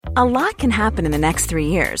A lot can happen in the next 3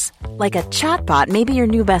 years. Like a chatbot may be your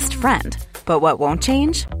new best friend. But what won't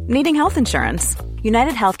change? Needing health insurance.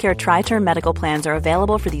 United Healthcare Tri-Term Medical Plans are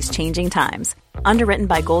available for these changing times. Underwritten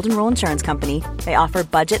by Golden Rule Insurance Company, they offer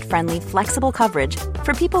budget-friendly, flexible coverage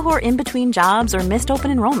for people who are in between jobs or missed open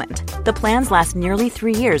enrollment. The plans last nearly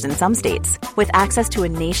 3 years in some states, with access to a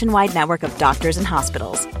nationwide network of doctors and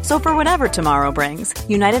hospitals. So for whatever tomorrow brings,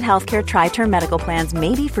 United Healthcare Tri-Term Medical Plans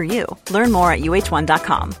may be for you. Learn more at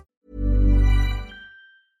uh1.com.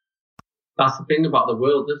 That's the thing about the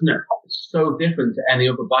world, isn't it? It's so different to any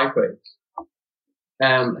other bike race.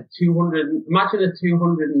 Imagine a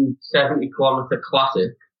 270-kilometer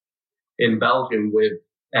classic in Belgium with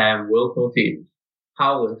World Tour teams.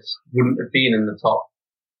 Powerless wouldn't have been in the top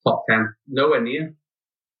 10, nowhere near.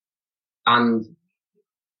 And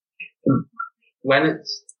when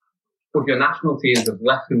it's with your national teams of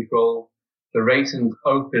less control, the racing's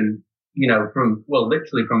open,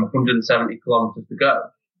 literally from 170 kilometers to go.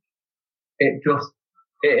 It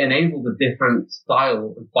enables a different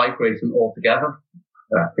style of bike racing altogether.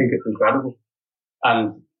 I think it's incredible.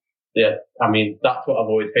 And yeah, I mean, that's what I've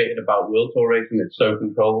always hated about World Tour racing. It's so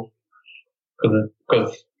controlled.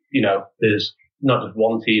 Because, there's not just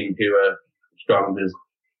one team who are strong. There's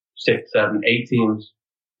 6, 7, 8 teams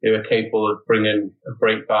who are capable of bringing a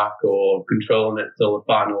break back or controlling it till the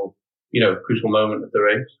final, crucial moment of the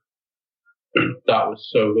race. That was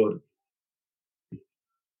so good.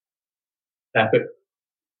 Epic.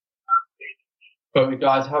 Hope you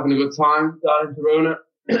guys are having a good time down in Girona.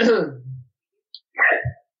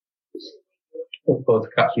 Look forward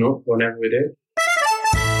to catching up whenever we do.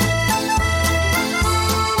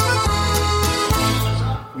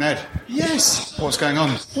 Ned. Yes. What's going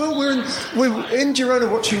on? Well, we're in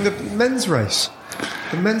Girona watching the men's race.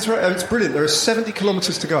 The men's race, it's brilliant. There are 70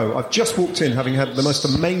 kilometres to go. I've just walked in having had the most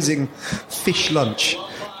amazing fish lunch,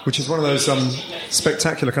 which is one of those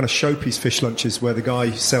spectacular kind of showpiece fish lunches where the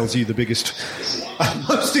guy sells you the biggest,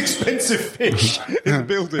 most expensive fish in the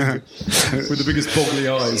building with the biggest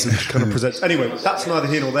boggly eyes and kind of presents. Anyway, that's neither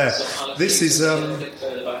here nor there. This is,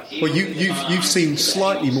 you've seen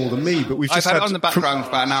slightly more than me, but we've just I've had it on the background for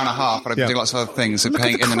about an hour and a half, but I've been doing lots of other things, Look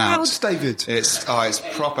playing at the in and out. crowds, David. It's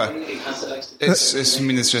proper. It's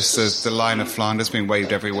just the line of Flanders being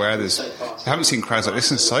waved everywhere. I haven't seen crowds like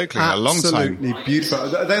this in cycling in a long time. Absolutely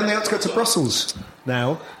beautiful. Are they on the outskirts of Brussels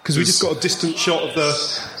now? Because we just got a distant shot of the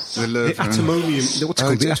Atimonium. What's it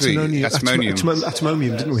called? The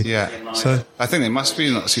Atimonium, didn't we? Yeah. So I think they must be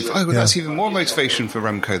not super. Oh, well, that's even more motivation for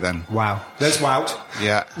Remco then. Wow. There's Wout.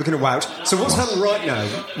 Yeah. Looking at Wout. So what's happened right now?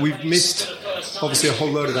 We've missed obviously a whole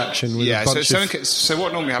load of action. With a bunch so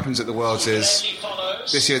what normally happens at the Worlds is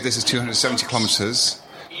this year this is 270 kilometres.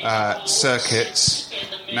 Circuits.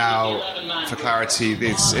 Now, for clarity,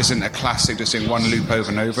 this isn't a classic just doing one loop over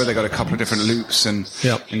and over. They got a couple of different loops and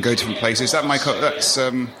go different places. That's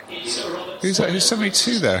who's that? Who's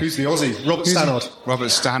 72 there? Who's the Aussie? Robert Stannard. Robert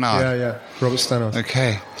Stannard. Yeah, Robert Stannard.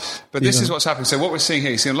 Okay. But this is what's happening. So what we're seeing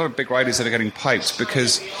here, you're seeing a lot of big riders that are getting piped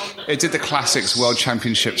because it did the Classics World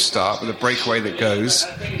Championship start with a breakaway that goes,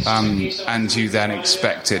 and you then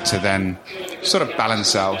expect it to then sort of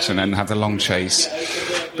balance out and then have the long chase.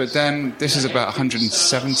 But then this is about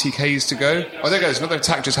 170 Ks to go. Oh, there goes another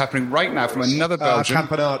attack just happening right now from another Belgian.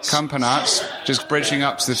 Campenaerts, just bridging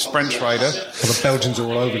up to this French rider. Well, the Belgians are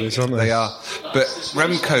all over this, aren't they? They are. But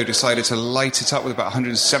Remco decided to light it up with about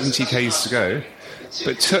 170 Ks to go,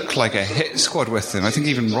 but took like a hit squad with them. I think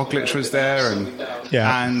even Roglic was there, and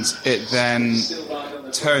it then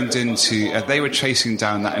turned into they were chasing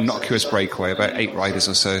down that innocuous breakaway, about 8 riders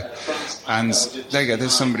or so, and there you go.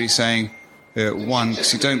 There's somebody saying.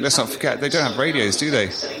 Because let's not forget, they don't have radios, do they?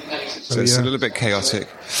 So it's a little bit chaotic.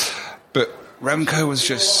 But Remco was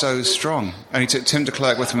just so strong. And he took Tim de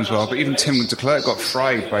Klerk with him as well. But even Tim de Klerk got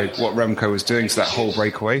fried by what Remco was doing to that whole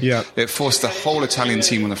breakaway. Yeah. It forced the whole Italian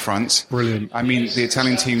team on the front. Brilliant. I mean, the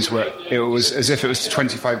Italian teams it was as if it was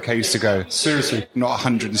 25 Ks to go. Seriously. Not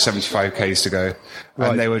 175 Ks to go. Right.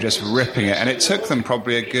 And they were just ripping it. And it took them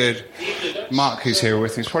probably a good... Mark, who's here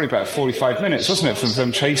with me, it's probably about 45 minutes, wasn't it, from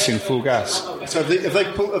them chasing full gas? So have they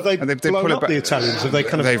blown up the Italians? Have they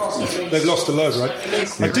they've lost a load, right?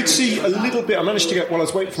 Yeah. I did see a little bit. I managed to get, while I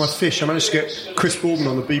was waiting for my fish, I managed to get Chris Baldwin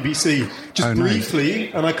on the BBC just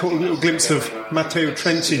briefly, and I caught a little glimpse of Matteo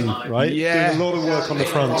Trentin, right? Yeah. Doing a lot of work on the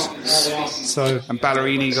front. And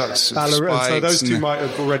Ballerini got spikes. So those two might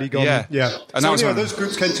have already gone. Yeah. And so those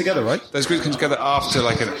groups came together, right? Those groups came together after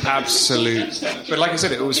like an absolute... But like I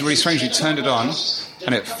said, it was really strange. You turned it on,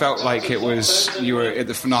 and it felt like you were at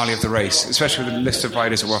the finale of the race, especially with the list of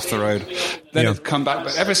riders that were off the road. Then it'd come back.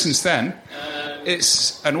 But ever since then,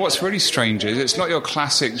 and what's really strange is it's not your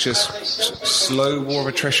classic just slow war of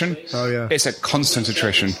attrition. Oh, yeah. It's a constant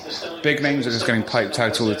attrition. Big names are just getting piped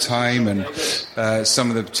out all the time, and some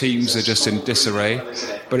of the teams are just in disarray.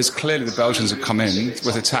 But it's clearly the Belgians have come in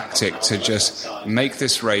with a tactic to just make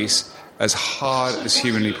this race as hard as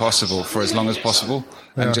humanly possible for as long as possible,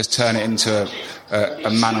 and just turn it into a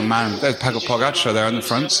man-on-man. There's Pogačar there in the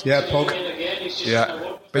front. Yeah, Pog. Yeah.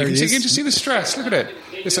 But you can just see the stress. Look at it.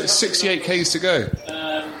 It's like 68 Ks to go.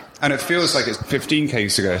 And it feels like it's 15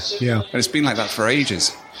 Ks to go. Yeah. And it's been like that for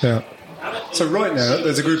ages. Yeah. So right now,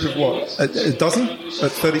 there's a group of what? A dozen?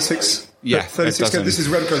 At 36? Yeah, 36. This is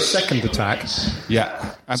Remco's second attack.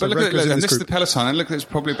 Yeah. So but look at Remco's this is the peloton, and look, there's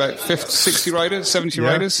probably about 60 riders, 70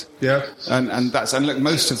 riders. Yeah. And look,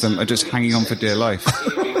 most of them are just hanging on for dear life.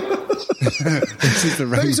 This is the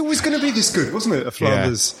It was always going to be this good, wasn't it? A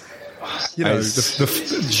Flanders. Yeah. You know,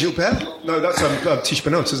 the Gilbert? No, that's Tish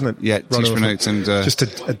Benoit, isn't it? Yeah, Tish Benoit and just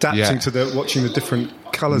adapting to watching the different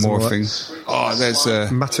colours. Morphing. Oh, there's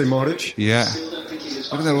Matej Modic. Yeah.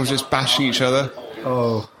 Look at them all just bashing each other.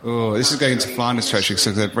 Oh, this is going to Flanders territory,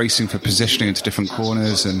 so they're racing for positioning into different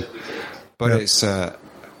corners, it's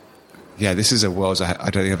this is a world I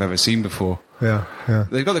don't think I've ever seen before. Yeah.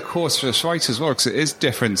 They've got the course for the Schweiz as well, because it is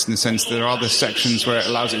different in the sense that there are other sections where it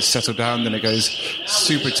allows it to settle down, then it goes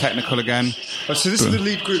super technical again. So this is the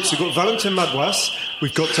lead group. So we've got Valentin Madouas,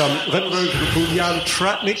 we've got Remco, Jan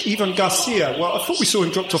Tratnik, Ivan Garcia. Well, I thought we saw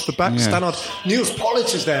him dropped off the back. Yeah. Stannard. Niels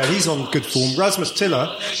Pollitt is there. He's on good form. Rasmus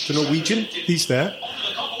Tiller, the Norwegian, he's there.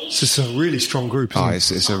 So it's a really strong group, isn't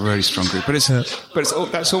it? It's a really strong group. But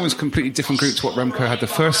that's almost a completely different group to what Remco had the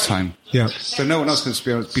first time. Yeah. So no one else has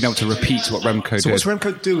been able to repeat what Remco did. So what's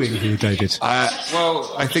Remco doing here, David?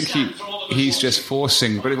 Well, I think he's just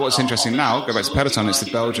forcing. But what's interesting now, go back to peloton, it's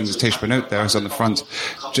the Belgians, it's Tish Benoit there, who's on the front,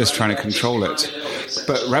 just trying to control it.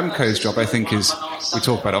 But Remco's job, I think, is, we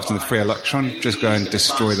talk about it often, the free electron, just go and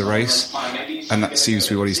destroy the race. And that seems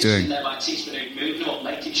to be what he's doing.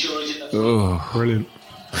 Oh, brilliant.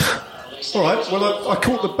 All right. Well, I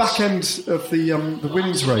caught the back end of the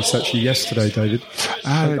women's race actually yesterday, David.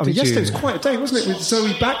 Yesterday was quite a day, wasn't it? With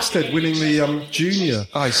Zoe Backstead winning the junior.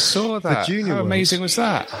 I saw that. The junior. How amazing was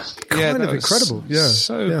that? Kind of incredible. Yeah.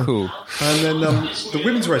 So cool. And then the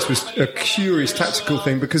women's race was a curious tactical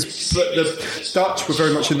thing because the Dutch were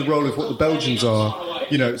very much in the role of what the Belgians are.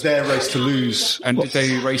 You know, it's their race to lose. And did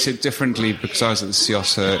they race it differently? Because I was at the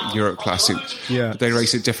Ciosa Europe Classic. Yeah. Did they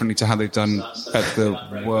race it differently to how they've done at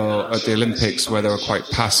the Olympics, where they were quite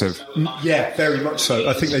passive? Yeah, very much so.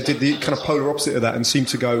 I think they did the kind of polar opposite of that and seemed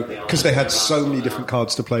to go, because they had so many different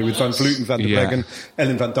cards to play with, Van Vleuten, Van der Breggen,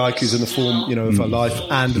 Ellen van Dijk, who's in the form, of her life,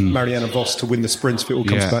 and Marianne Vos to win the sprint if it all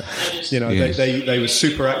comes back. They were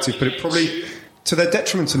super active, but it probably, to their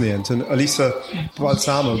detriment in the end, and Elisa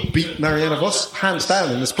Balsamo beat Marianne Vos hands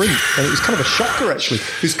down in the sprint, and it was kind of a shocker actually.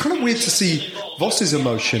 It was kind of weird to see Vos's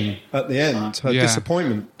emotion at the end, her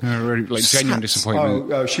disappointment, really, genuine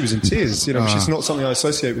disappointment. Oh, she was in tears. She's not something I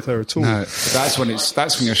associate with her at all. No, that's when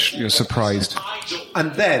you're surprised.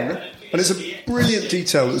 And then, and it's a brilliant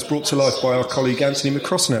detail that was brought to life by our colleague Anthony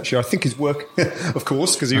McCrossan, actually. I think his work, of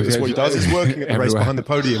course, because that's what he does, is working at the race behind the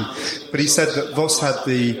podium. But he said that Vos had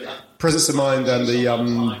the presence of mind and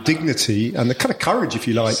the dignity and the kind of courage, if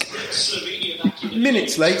you like,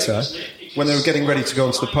 minutes later, when they were getting ready to go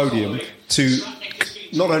onto the podium, to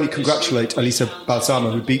not only congratulate Elisa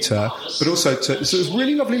Balsamo, who beat her, but also so it's a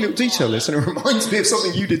really lovely little detail, this, and it reminds me of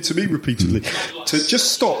something you did to me repeatedly, to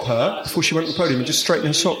just stop her before she went to the podium and just straighten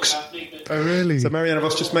her socks. Oh, really? So Marianne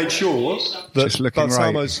Vos just made sure that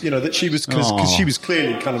Balsamo's, that she was, because she was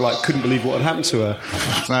clearly kind of like couldn't believe what had happened to her.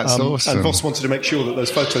 That's awesome. And Vos wanted to make sure that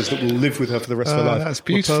those photos that will live with her for the rest of her life. That's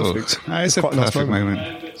beautiful. That is a quite perfect moment.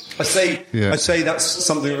 I say that's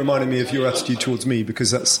something that reminded me of your attitude towards me,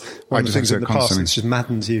 because that's one of the things that in the past it's just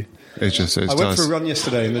maddened you. It went for a run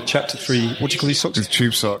yesterday in the Chapter 3, what do you call these socks? With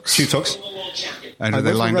tube socks. Tube socks. And I they went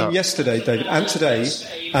for a lined run up yesterday, David, and today,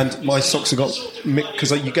 and my socks have got mixed,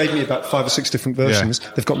 because you gave me about 5 or 6 different versions.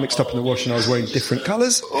 Yeah. They've got mixed up in the wash, and I was wearing different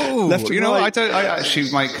colours. Oh, left and right. I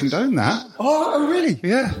actually might condone that. Oh, really?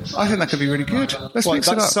 Yeah, I think that could be really good. Let's mix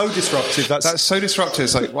it up. That's so disruptive. That's so disruptive.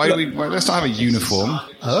 It's like, let's not have a uniform.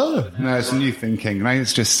 Oh. No, it's new thinking. Maybe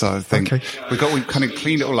it's just sort of thing. Okay. We kind of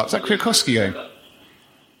cleaned it all up. Is that Kwiatkowski going?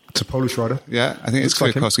 It's a Polish rider. Yeah, I think it's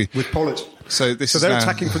Kwiatkowski. With Pollitt. So they're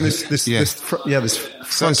attacking from this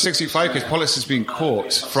front. 65, because Pollitt has been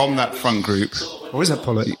caught from that front group. Oh, is that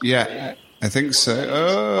Pollitt? Yeah, I think so.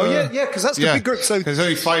 Because that's the big group. So there's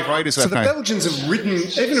only 5 riders left now. So the Belgians have ridden...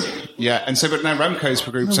 but now Remco's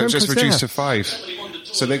per group, so it's just reduced to 5.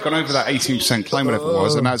 So they've gone over that 18% climb, whatever it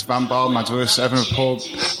was, and that's Van Baal, Madouas, Evenepoel,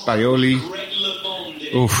 Baioli.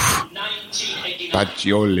 Oof.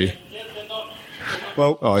 Baggioli.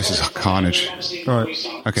 Well, oh, this is carnage. All right.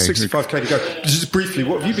 Okay. 65k to go. Just briefly,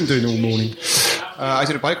 what have you been doing all morning? I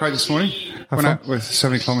did a bike ride this morning. Went out with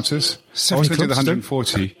 70 kilometres. I was going to do the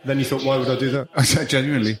 140. Then you thought, why would I do that?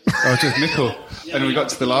 Genuinely. I was with Nickel. And we got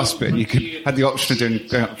to the last bit, and you had the option of doing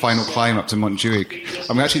a final climb up to Montjuic.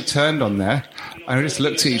 And we actually turned on there, and we just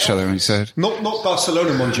looked at each other and we said... Not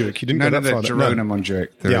Barcelona Montjuic. You didn't go that far. Girona Montjuic.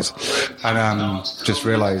 There is. And just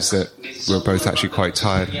realised that we were both actually quite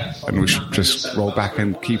tired, and we should just roll back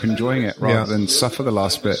and keep enjoying it rather than suffer the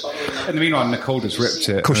last bit. In the meanwhile, Nicole just ripped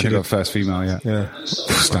it. Of course she did. First female,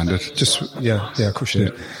 Standard. Of course she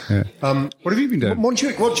did. Yeah. What have you been doing?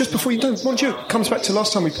 Montjuic, well, just before you do, Montjuic comes back to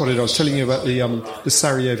last time we potted. I was telling you about the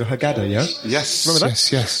Sarajevo Haggadah, yeah? Yes. Remember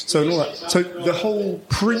that? Yes. So, and all that. So the whole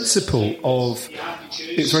principle of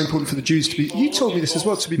it's very important for the Jews to be, you told me this as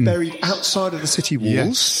well, to be buried outside of the city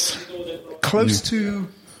walls, close to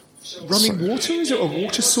running water, is it? A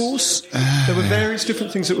water source? There were various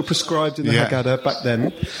different things that were prescribed in the Haggadah back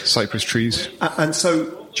then. Cypress trees. And so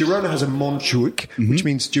Girona has a Montjuic, which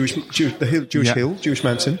means Jewish hill, Jewish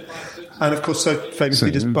mountain. And of course, so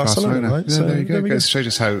famously does Barcelona, right? Yeah, so there you go. It shows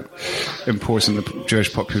us how important the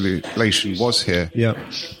Jewish population was here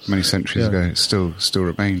many centuries ago. It still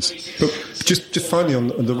remains. But just finally on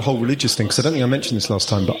the whole religious thing, because I don't think I mentioned this last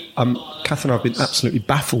time, but Kath and I have been absolutely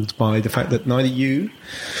baffled by the fact that neither you,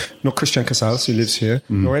 nor Christian Casals, who lives here,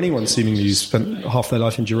 nor anyone seemingly who's spent half their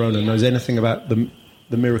life in Girona knows anything about the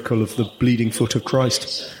miracle of the bleeding foot of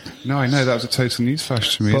Christ. No, I know, that was a total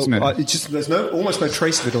newsflash to me, isn't it? There's almost no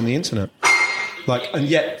trace of it on the internet. And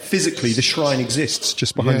yet physically the shrine exists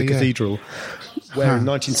just behind the cathedral, where in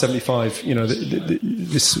 1975,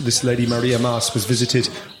 this Lady Maria Mas was visited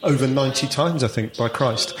over 90 times, I think, by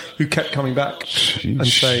Christ, who kept coming back and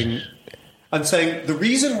saying the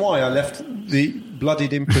reason why I left the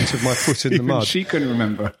bloodied imprint of my foot in the mud. She couldn't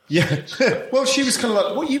remember. Yeah. Well, she was kind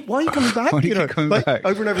of like, why are you coming back? Back?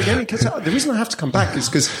 Over and over again. Because the reason I have to come back is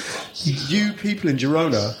because you people in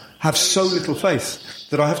Girona have so little faith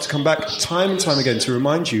that I have to come back time and time again to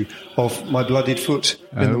remind you of my bloodied foot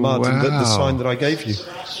in the mud and the sign that I gave you.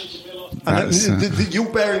 And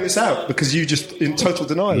you're bearing this out because you just in total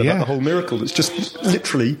denial about the whole miracle that's just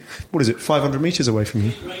literally, 500 metres away from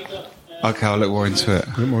you. Okay, I'll look more into it.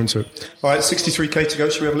 All right, 63k to go.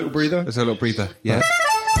 Should we have a little breather? Let's have a little breather. Yeah.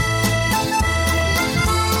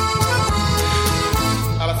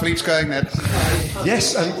 Alaphilippe's going then.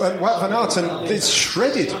 Yes, and Wout van Aert, and it's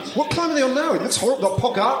shredded. What climb are they on now? It looks horrible.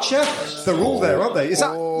 Pogacar, they're all there, aren't they? Is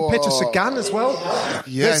that Peter Sagan as well?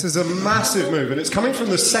 Yeah. This is a massive move, and it's coming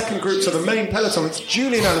from the second group to the main peloton. It's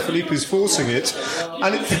Julian Alaphilippe who's forcing it,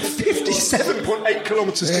 and it's 57.8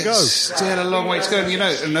 kilometres to go. Still a long way to go. You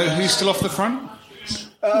know who's still off the front?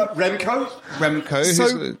 Remco.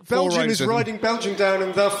 So Belgium is riding Belgium down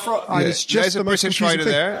in the front. Yeah. It's just There's a British rider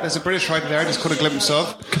there. There's a British rider there. I just caught a glimpse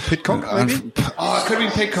of. Pidcock, maybe? It could have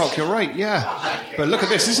been Pidcock. You're right, yeah. But look at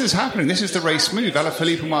this. This is happening. This is the race move.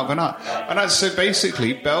 Alaphilippe and Wout van Aert. And that's so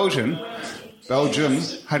basically Belgium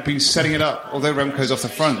had been setting it up. Although Remco's off the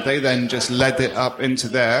front, they then just led it up into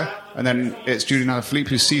there. And then it's Julian Alaphilippe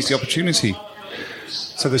who sees the opportunity.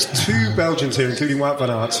 So there's two Belgians here, including Wout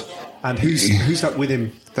van Aert. And who's that with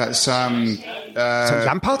him? That's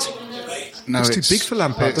Lampard? No, it's too big for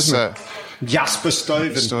Lampard, doesn't it? Jasper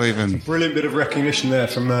Stuyven. Brilliant bit of recognition there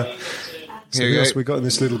from who else we got in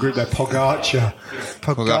this little group there? Pogacar.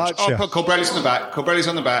 Oh, Colbrelli's on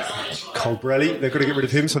the back. Colbrelli, they've got to get rid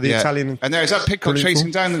of him, so the Italian... And there's that Pidcock chasing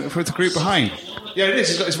down for the group behind. Yeah, it is.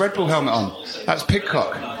 He's got his Red Bull helmet on. That's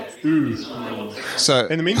Pidcock. So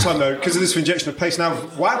in the meantime, though, because of this injection of pace, now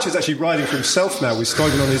Wout is actually riding for himself now with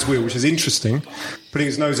Stuyven on his wheel, which is interesting, putting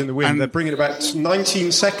his nose in the wind. And they're bringing it about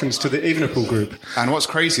 19 seconds to the Evenepoel group. And what's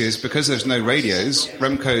crazy is because there's no radios,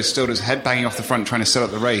 Remco is still just headbanging off the front trying to set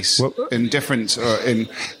up the race, ignorant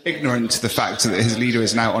to the fact that his leader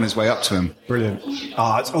is now on his way up to him. Brilliant.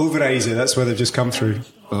 It's Overijse. That's where they've just come through.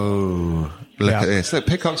 Oh, look at this. Look,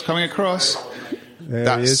 Pidcock's coming across.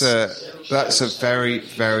 That's a very,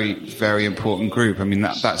 very, very important group. I mean,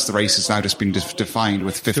 that's the race has now just been defined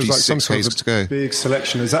with 56 days to go. Big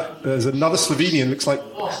selection. There's another Slovenian. Looks like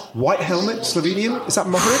white helmet Slovenian. Is that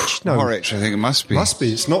Mohoric? No, Mohoric. I think it must be. Must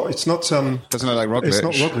be. It's not. Doesn't look like Roglic. It's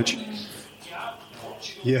not Roglic.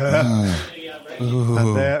 Yeah.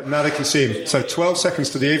 And there, now they can see him. So 12 seconds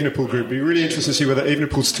to the Evenepoel group. It'd be really interesting to see whether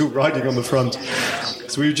Evenepoel's still riding on the front.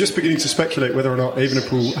 So we were just beginning to speculate whether or not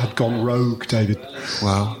Evenepoel had gone rogue, David.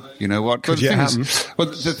 Well, you know what?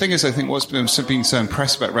 The thing is, I think what's been so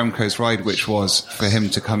impressed about Remco's ride, which was for him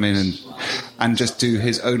to come in and just do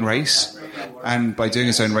his own race. And by doing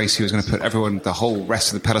his own race, he was going to put the whole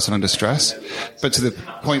rest of the peloton under stress. But to the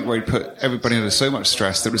point where he put everybody under so much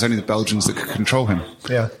stress that it was only the Belgians that could control him.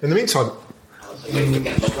 Yeah. In the meantime,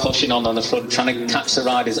 pushing on the front, trying to catch the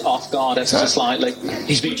riders off guard ever so slightly.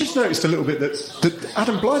 I've just noticed a little bit that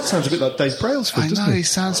Adam Blythe sounds a bit like Dave Brailsford, doesn't he? He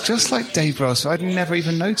sounds just like Dave Brailsford. I'd never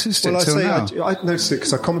even noticed it till now. I noticed it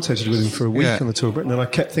because I commentated with him for a week on the Tour of Britain, and I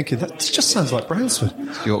kept thinking, that just sounds like Brailsford.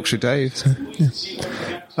 Yorkshire Dave.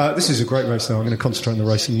 This is a great race now. I'm going to concentrate on the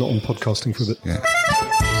race and not on podcasting for a bit. Yeah.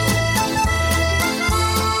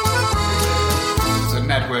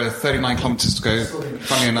 Ned, we're 39 kilometres to go.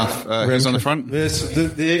 Funny enough, who's on the front? Yes, the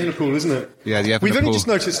Evenepoel, isn't it? Yeah, the Evenepoel. We've only just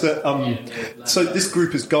noticed that. So this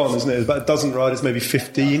group is gone, isn't it? There's about a dozen riders, maybe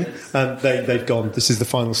 15, and they've gone. This is the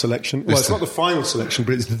final selection. Well, it's not the final selection,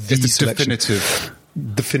 but it's the selection.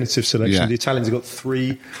 Definitive selection. Yeah. The Italians have got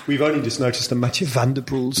 3. We've only just noticed that Mathieu van der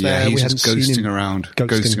Poel's there. He's just ghosting around at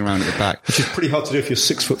the back, which is pretty hard to do if you're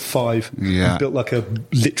 6'5". Yeah, and built like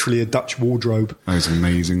literally a Dutch wardrobe. That was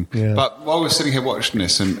amazing. Yeah. But while we're sitting here watching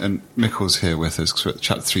this, and Mikkel's here with us because we're at the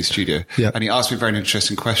Chapter 3 studio, and he asked me a very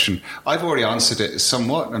interesting question. I've already answered it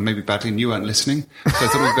somewhat, and maybe badly, and you weren't listening. So I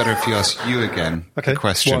thought it would be better if you asked you again the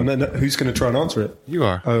question. Well, and then who's going to try and answer it? You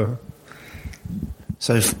are. Oh.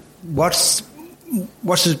 So what's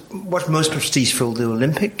most prestigeful, the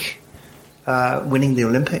Olympic, winning the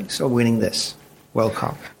Olympics or winning this World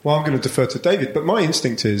Cup? Well, I'm going to defer to David, but my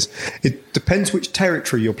instinct is it depends which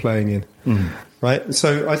territory you're playing in, right?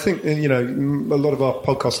 So I think, a lot of our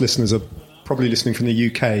podcast listeners are probably listening from the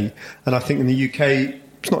UK, and I think in the UK,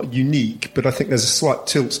 it's not unique, but I think there's a slight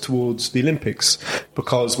tilt towards the Olympics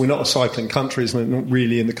because we're not a cycling country, it's not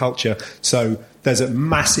really in the culture. So there's a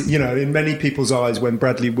massive, in many people's eyes, when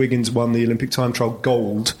Bradley Wiggins won the Olympic time trial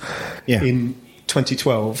gold in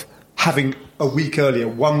 2012, having a week earlier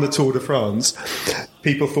won the Tour de France,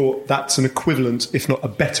 people thought that's an equivalent, if not a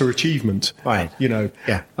better achievement. Right.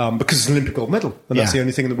 Because it's an Olympic gold medal, and that's the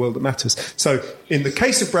only thing in the world that matters. So in the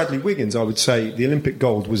case of Bradley Wiggins, I would say the Olympic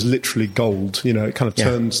gold was literally gold. It kind of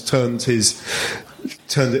turned it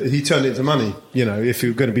into money, if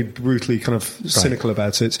you're going to be brutally kind of cynical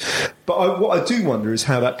about it. But what I do wonder is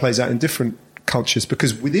how that plays out in different cultures,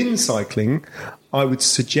 because within cycling, I would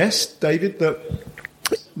suggest, David, that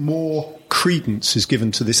more credence is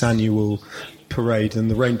given to this annual parade,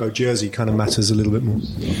 and the rainbow jersey kind of matters a little bit more.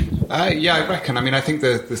 I reckon. I mean, I think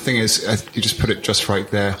the thing is, you just put it just right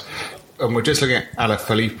there. And we're just looking at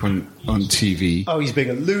Alaphilippe on TV. Oh, he's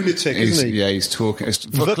being a lunatic, isn't he? Yeah, he's talking.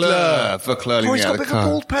 Vauclair. Oh, he's got a bit of a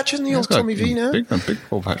bald patch in the old Tommy V now. Big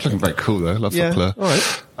bald patch. Looking very cool, though. Love Vauclair. All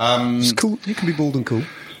right. He's cool. He can be bald and cool.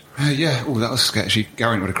 Oh, that was sketchy.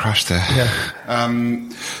 Geraint would have crashed there. Yeah.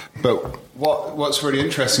 But what's really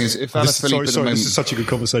interesting is if Alaphilippe at the moment... This is such a good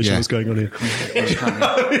conversation what's going on here.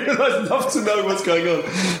 I'd love to know what's going on.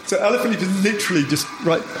 So Alaphilippe is literally just,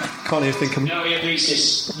 can't even think of... No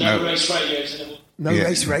race radios. No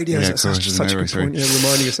race radios. That's such a good point.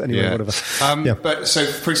 Reminding us anyway, whatever. But so,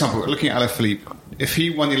 for example, looking at Alaphilippe, if he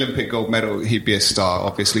won the Olympic gold medal, he'd be a star,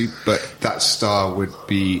 obviously, but that star would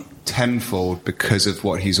be tenfold because of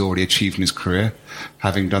what he's already achieved in his career,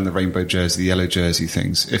 having done the rainbow jersey, the yellow jersey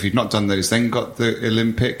things. If he'd not done those, then got the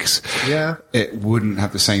Olympics, it wouldn't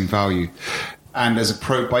have the same value. And as a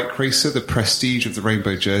pro bike racer, the prestige of the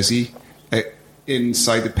rainbow jersey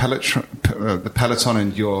inside the peloton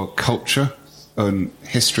and your culture and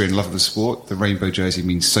history and love of the sport, the rainbow jersey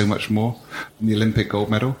means so much more than the Olympic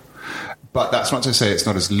gold medal. But that's not to say it's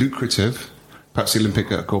not as lucrative. Perhaps the Olympic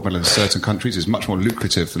gold medal in certain countries is much more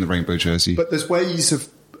lucrative than the rainbow jersey. But there's ways of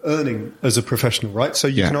earning as a professional, right? So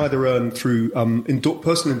you can either earn through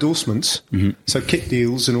personal endorsements, so kit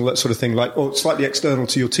deals and all that sort of thing, or slightly external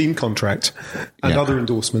to your team contract and other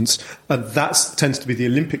endorsements, and that tends to be the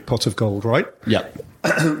Olympic pot of gold, right? Yeah.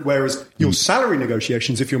 Whereas your salary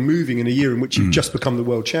negotiations, if you're moving in a year in which you've just become the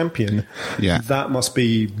world champion, that must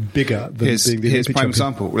be bigger than being the Olympic champion. Here's prime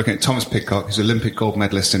example. We're looking at Thomas Pidcock, who's Olympic gold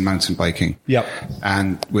medalist in mountain biking. Yep.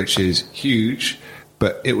 And which is huge,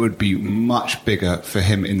 but it would be much bigger for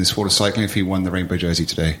him in the sport of cycling if he won the rainbow jersey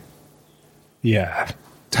today. Yeah.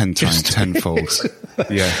 10 times, tenfold.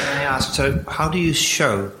 Yeah. Can I ask, so how do you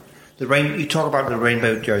show you talk about the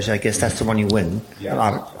rainbow jersey, I guess that's the one you win. Yeah.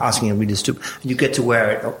 I'm asking you really stupid. You get to wear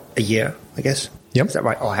it a year, I guess? Yep. Is that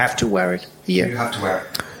right? I have to wear it a year? You have to wear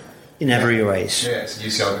it. In every race? Yeah, it's a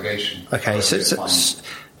UCI obligation. Okay,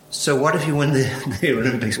 So what if you win the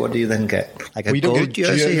Olympics? What do you then get? Like a gold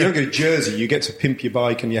jersey? You don't get a jersey. You get to pimp your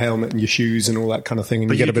bike and your helmet and your shoes and all that kind of thing. And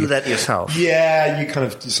but you get you a bit do that yourself? Yeah, you kind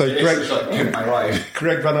of... So Greg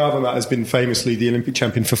Van Avermaet has been famously the Olympic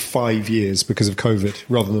champion for 5 years because of COVID,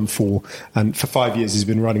 rather than 4. And for 5 years he's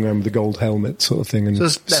been riding around with the gold helmet sort of thing. And so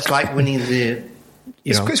that's like winning the...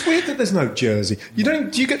 It's weird that there's no jersey. Do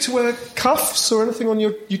you get to wear cuffs or anything on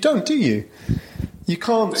your... You don't, do you? You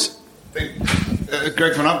can't...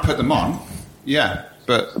 Greg Van Avermaet put them on, yeah,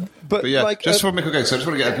 but yeah, like, just before Mikkel goes, so I just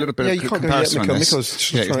want to get a little bit of comparison on this. Mikkel's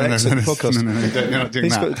just trying to exit the podcast. No, you're not doing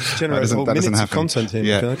He's that. got generated minutes of content here.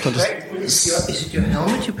 Yeah. Is it your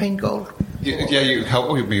helmet you paint gold? Yeah, you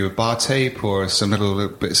help me with bar tape or some little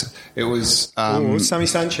bits. It was... Sammy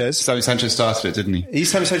Sanchez. Sammy Sanchez started it, didn't he?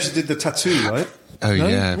 Sammy Sanchez did the tattoo, right? Oh, no?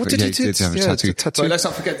 Yeah. What did he do? Did have a tattoo. But let's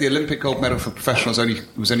not forget the Olympic gold medal for professionals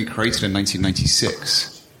was only created in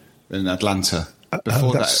 1996 in Atlanta.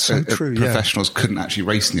 Before professionals couldn't actually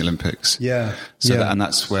race in the Olympics. Yeah. And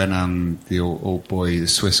that's when the old boy, the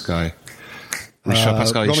Swiss guy,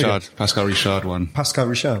 Pascal Richard won. Pascal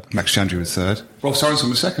Richard. Max Chandru was third. Rolf Sorensen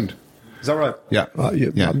was second. Is that right? Yeah.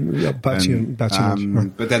 Back to you.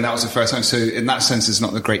 But then that was the first time. So in that sense, it's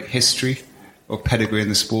not the great history or pedigree in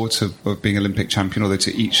the sport of being Olympic champion, although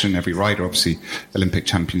to each and every rider, obviously, Olympic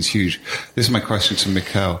champion is huge. This is my question to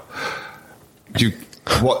Mikkel.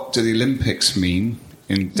 What do the Olympics mean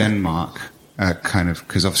in Denmark?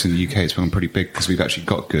 Because obviously in the UK it's become pretty big because we've actually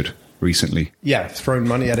got good recently. Yeah, thrown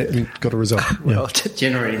money at it and got a result. Well,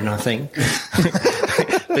 generally nothing.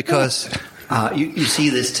 Because you see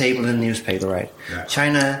this table in the newspaper, right? Yeah.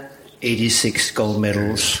 China, 86 gold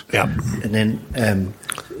medals. Yeah. And then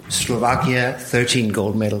Slovakia, 13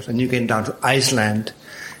 gold medals. And you get down to Iceland,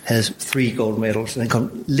 has 3 gold medals, and then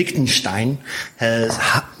comes Liechtenstein, has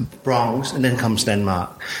bronze, and then comes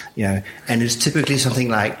Denmark. And it's typically something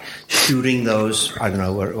like shooting those, I don't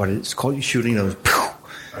know what it's called, shooting those.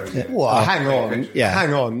 Well, hang on.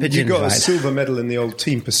 You got a silver medal in the old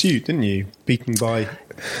team pursuit, didn't you? Beaten by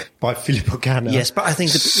Filippo Ganna. Yes, but I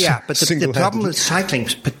think the problem with cycling,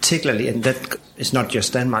 particularly, and that it's not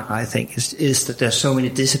just Denmark, I think, is that there's so many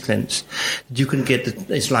disciplines that you can get.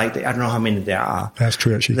 It's like I don't know how many there are. That's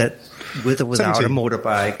true, actually. That with or without 17. A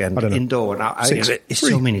motorbike and indoor, it's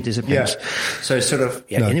so many disciplines. Yeah. So it's sort of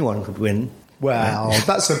anyone could win. Well,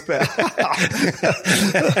 that's a bit.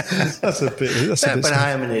 That's a bit. But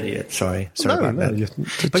I am an idiot. Sorry about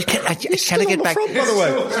that. But can I get back? Front, by the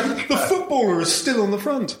way, the footballer is still on the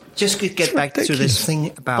front. Just get back to this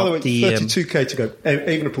thing about by the way, 32k to go.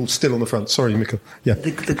 Evenepoel's still on the front. Sorry, Mikkel. Yeah.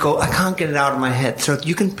 The goal. I can't get it out of my head. So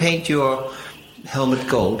you can paint your helmet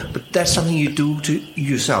gold, but that's something you do to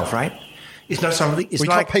yourself, right? It's not something. It's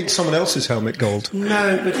can't paint someone else's helmet gold.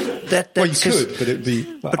 No, but that. Well, you could, but it'd be.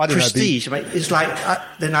 But prestige. It's like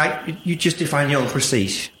you just define your own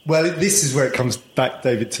prestige. Well, this is where it comes back,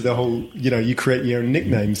 David, to the whole. You create your own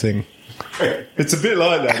nickname thing. It's a bit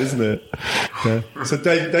like that, isn't it? Yeah. So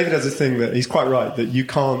David has a thing that he's quite right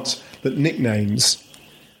that nicknames.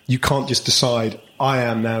 You can't just decide, I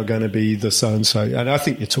am now going to be the so-and-so. And I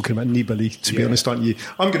think you're talking about Nibali, to be honest, aren't you?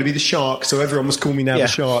 I'm going to be the Shark, so everyone must call me now the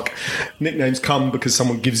Shark. Nicknames come because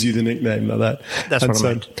someone gives you the nickname like that. That's what I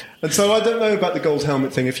meant. And so I don't know about the gold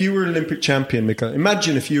helmet thing. If you were an Olympic champion, Mikkel,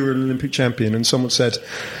 imagine if you were an Olympic champion and someone said,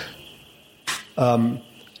 do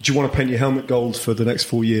you want to paint your helmet gold for the next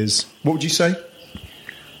 4 years? What would you say?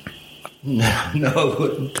 No, I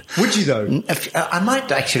wouldn't. Would you, though? I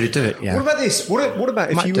might actually do it, yeah. What about this? What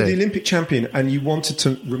about if you were the Olympic champion and you wanted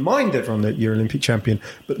to remind everyone that you're an Olympic champion,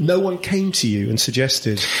 but no one came to you and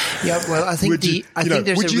suggested... Yeah, well, I think would you then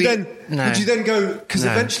go... Because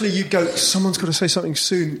eventually you'd go, someone's got to say something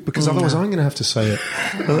soon, because otherwise I'm going to have to say it.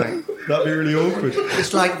 That'd be really awkward.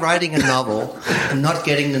 It's like writing a novel and not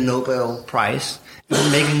getting the Nobel Prize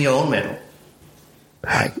and making your own medal.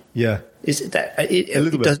 Yeah. It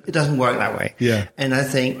doesn't work that way. Yeah. And I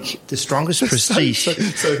think the strongest prestige...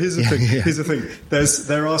 So here's the thing. Here's the thing.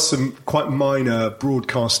 There are some quite minor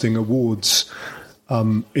broadcasting awards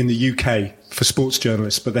in the UK for sports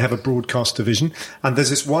journalists, but they have a broadcast division. And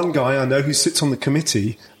there's this one guy I know who sits on the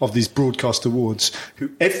committee of these broadcast awards,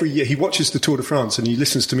 who every year he watches the Tour de France and he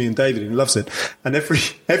listens to me and David and he loves it. And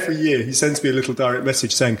every year he sends me a little direct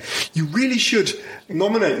message saying, "You really should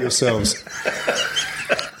nominate yourselves."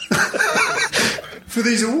 For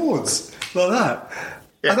these awards like that,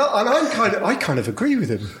 and I kind of agree with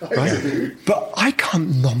him, right? But I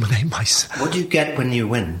can't nominate myself. What do you get when you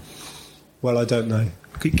win? Well, I don't know.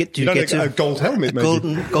 You get a gold helmet,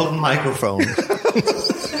 maybe golden microphone.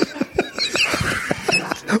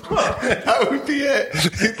 That would be it.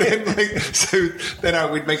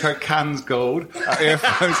 Then we'd make our cans gold, our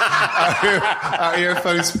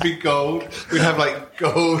earphones would be gold. We'd have like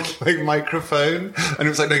gold microphone, and it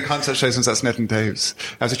was like, no, you can't touch those ones. That's Ned and Dave's.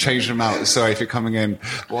 I have to change them out. Sorry if you're coming in.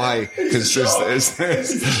 Why? Because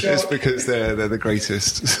it's because they're the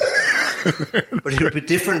greatest. But it would be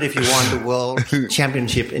different if you won the world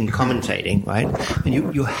championship in commentating, right? And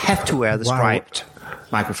you have to wear the striped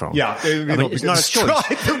microphone. Yeah, it's not a choice.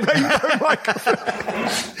 The rainbow microphone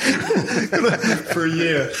for a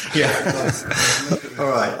year. Yeah. All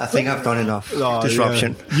right, I think I've done enough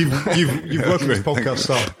disruption. Yeah. You've woken this podcast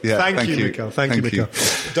up. Yeah, thank you, Mikkel. Thank you, Mikkel.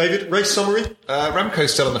 David, race summary?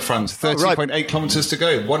 Remco's still on the front. 30.8 kilometres to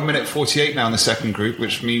go. 1 minute 48 now in the second group,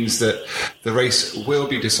 which means that the race will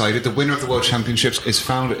be decided. The winner of the World Championships is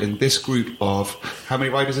found in this group of, how many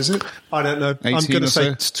riders is it? I don't know. I'm going to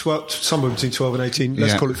say 12, somewhere between 12 and 18.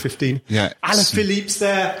 Let's call it 15. Yeah. Alaphilippe's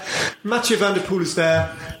there. Mathieu van der Poel is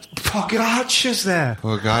there. Pogacar's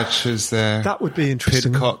there. That would be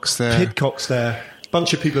interesting. Pidcock's there.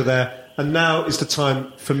 Bunch of people are there. And now is the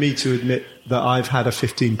time for me to admit that I've had a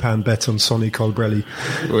 £15 bet on Sonny Colbrelli.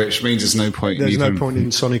 Which means there's no point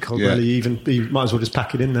in Sonny Colbrelli even. You might as well just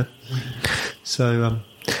pack it in there. So,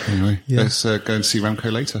 anyway, let's go and see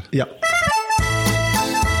Remco later. Yeah.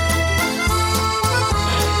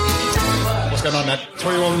 What's going on, Ned?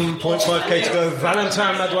 21.5k to go.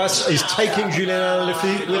 Valentin Madouas is taking Julien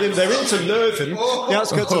Alaphilippe with him. They're into Leuven, the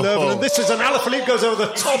outskirts of Leuven, and this is an Alaphilippe goes over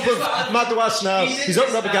the top of Madouas now. He's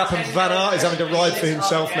opened up a gap, and Van Aert is having to ride for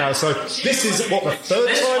himself now. So this is, the third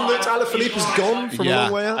time that Alaphilippe has gone from a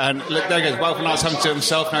long way out? And look, there goes. Wout van Aert's having to do it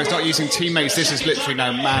himself now. He's not using teammates. This is literally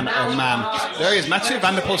now man on man. There he is. Mathieu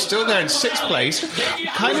van der Poel still there in 6th place.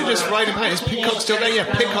 Kind of just riding behind. Is Pidcock still there?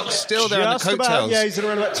 Yeah, Pidcock's still there on the coattails. He's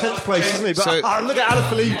around about 10th place, isn't he? But look at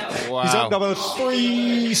Alaphilippe. Wow. He's up a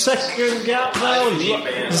 3-second gap now.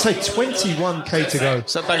 Let's say 21k to go.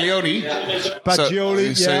 So Baglioni,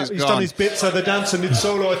 he's done his bit. So they're down to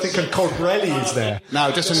Nizzolo, I think, and Colbrelli is there.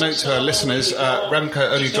 Now, just a note to our listeners,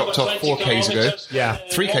 Remco only dropped off 4k's ago. Yeah.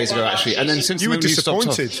 3k's ago, actually. And then since you were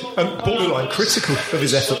disappointed and borderline critical of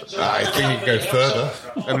his effort. I think he could go further.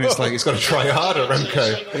 I mean, it's like he's got to try harder,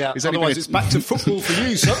 Remco. Yeah. Otherwise, it's back to football for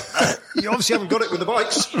you, son. You obviously haven't got it with the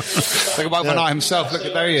bikes. Look about Van Aert himself. Look,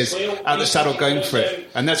 there he is, out the saddle going for it.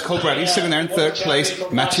 And there's Colbrelli sitting there in 3rd place.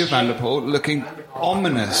 Mathieu van der Poel looking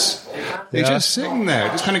ominous. He's just sitting there.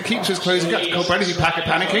 Just kind of keeps his closing gap. Colbrelli, is he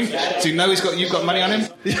panicking? Does he know you've got money on him?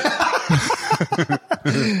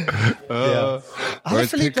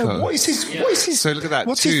 What is his? So look at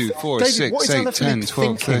that. 2, 4, 6, 8, 10,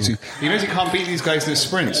 12, 13. He knows he can't beat these guys in the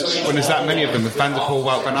sprints when there's that many of them with Van der Poel,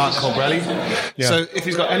 Wout van Aert, Colbrelli. Yeah. So if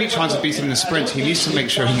he's got any chance of beating the sprint, he needs to make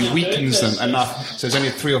sure he weakens them enough so there's only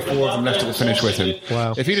 3 or 4 of them left at the finish with him.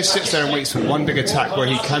 Wow. If he just sits there and waits for one big attack where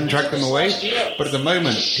he can drag them away, but at the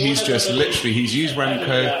moment he's just literally, he's used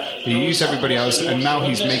Remco, he used everybody else, and now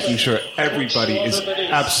he's making sure everybody is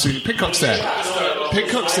absolutely... Pidcock's there.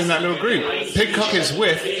 Pidcock's in that little group. Pidcock is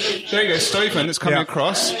with, there you go, Stuyven that's coming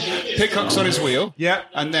across. Pidcock's on his wheel. Yeah.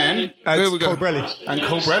 And then... Colbrelli. And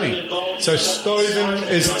Colbrelli. So Stuyven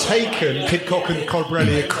is taken Pidcock and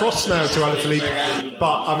Colbrelli across now to Alaphilippe.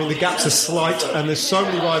 But, I mean, the gaps are slight, and there's so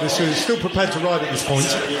many riders who are still prepared to ride at this point.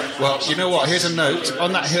 Well, you know what? Here's a note.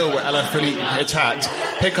 On that hill where Alaphilippe attacked,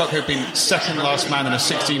 Pidcock had been second last man in a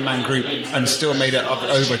 16-man group and still made it up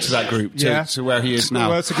over to that group, to where he is now.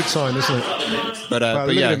 Well, that's a good sign, isn't it? But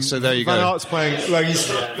yeah, so there you go. Van Aert's playing,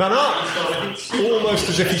 Van Aert, almost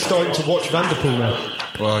as if he's starting to watch Van der Poel now.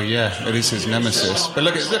 Well, yeah, it is his nemesis. But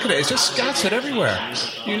look at it, it's just scattered everywhere.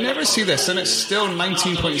 You never see this, and it's still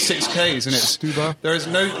 19.6Ks, and it's there is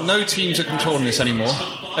no teams are controlling this anymore.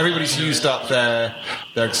 Everybody's used up their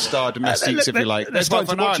star domestiques, if you like. They're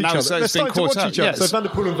starting to watch each other. They're starting to watch each other. So Van der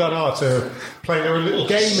Poel and Van Aert are playing their little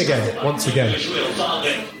game again, once again.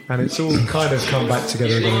 And it's all kind of come back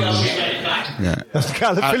together again. Yeah.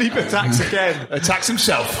 Alaphilippe attacks again. Attacks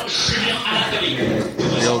himself.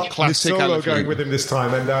 The old classic Alaphilippe going with him this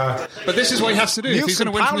time. And but this is what he has to do if he's going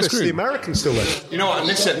to win from this group. The American still there. You know what?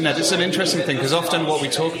 Listen, Ned, it's an interesting thing because often what we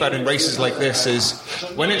talk about in races like this is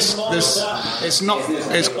when it's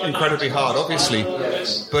incredibly hard, obviously,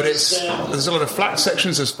 but there's a lot of flat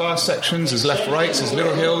sections, there's fast sections, there's left rights, there's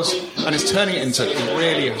little hills, and it's turning it into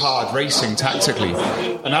really hard racing tactically.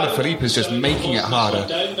 And Alaphilippe is just making it harder,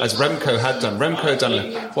 as Remco had done. Remco had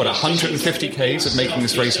done 150 Ks of making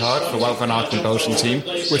this race hard for Wout van Aert and the Belgian team,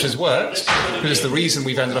 which has worked because it's the reason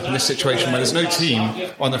we've ended up in this situation where there's no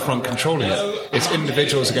team on the front controlling it. It's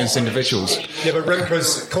individuals against individuals. Yeah, but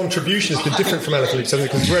Remco's contribution has been different from Alaphilippe's,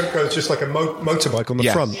 because Remco is just like a motorbike on the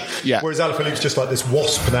front, whereas Alaphilippe's just like this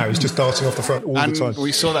wasp now. He's just darting off the front all the time. And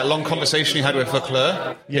we saw that long conversation he had with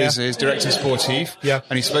Leclerc, his director sportif,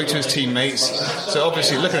 and he spoke to his teammates. So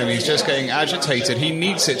obviously, look at him, he's just getting agitated. He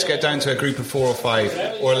needs it to get down to a group of 4 or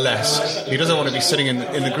 5 or less. He doesn't want to be sitting in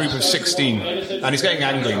the group of 16, and he's getting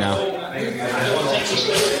angry now.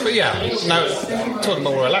 But now talking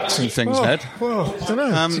about more relaxing things, Ned. Well, I don't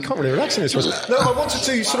know. You can't really relax in this one. No, I wanted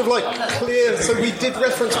to sort of like clear. So we did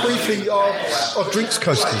reference briefly our drinks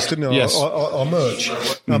coasters, didn't we? Yes. Our merch.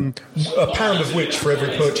 £1 of which for every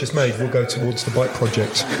purchase made will go towards the bike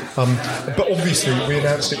project. But obviously we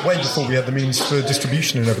announced it way before we had the means for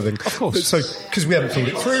distribution and everything. Of course. So because we haven't thought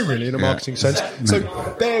it through really in a marketing sense. So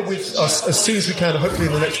bear with us as soon as we can. Hopefully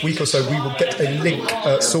in the next week or so we will get a link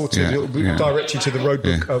sorted. We'll direct you to the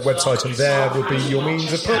Roadbook website, and there will be your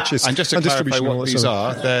means of purchase. And just to clarify what these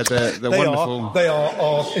are, they're wonderful. They are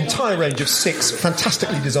our entire range of 6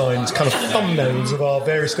 fantastically designed kind of thumbnails of our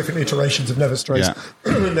various different iterations of Never Strays.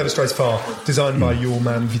 Never Strays Far, designed by your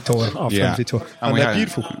man Vitor, our friend Vitor. And they're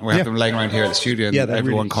beautiful. We have them laying around here at the studio, and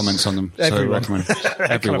everyone comments on them. So I recommend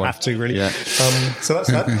everyone. Kind of have to, really. Yeah. So that's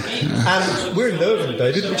that. And we're in Leuven,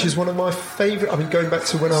 David, which is one of my favourite. I mean, going back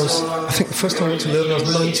to when I think the first time I went to Leuven, I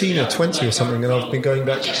was 19 or 20 or something, and I've been going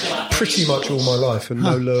back pretty much all my life and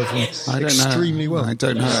know Leuven extremely well. I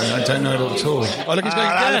don't know it at all. Oh, look, he's going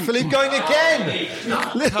again. Philippe going again.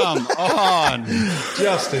 Come on.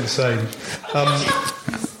 Just insane. All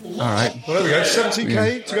right. Well, there we go.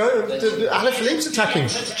 17k to go. Alaphilippe's attacking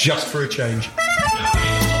just for a change.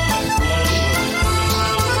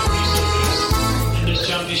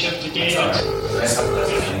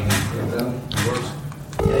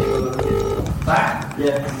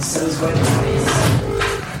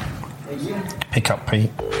 Pick up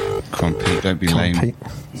Pete. Come on, Pete, don't be lame. Pete.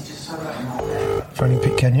 Phoning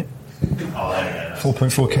Pete Kenya.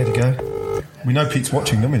 4.4k to go. We know Pete's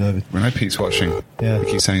watching, don't we, David? We know Pete's watching. Yeah.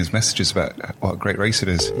 He keeps sending us messages about what a great race it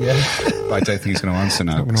is. Yeah. But I don't think he's going to answer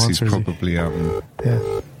now, because he's probably...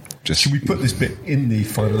 Just, should we put this bit in the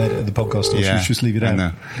final edit of the podcast, or should we just leave it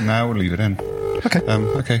out? No, we'll leave it in. Okay.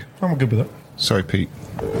 Okay. I'm good with that. Sorry, Pete.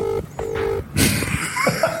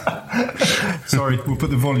 Sorry, we'll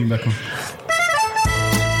put the volume back on.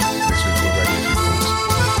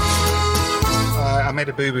 I made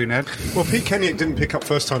a boo-boo, Ned. Well, Pete Kenyon didn't pick up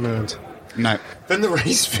first time around. No. Then the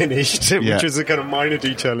race finished, which is a kind of minor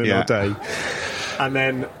detail in our day. And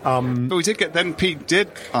then... but we did get... Then Pete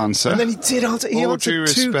did answer. And then he did answer. He All answered due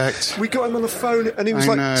respect. We got him on the phone, and it was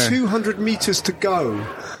 200 metres to go.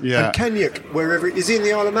 Yeah. And Kenyak, wherever... Is he in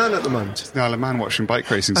the Isle of Man at the moment? The Isle of Man watching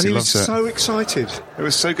bike racing, and he loves it. And he was so excited. It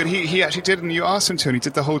was so good. He actually did, and you asked him to, and he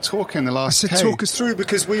did the whole talk in the last I said, talk us through,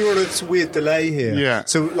 because we were on a weird delay here. Yeah.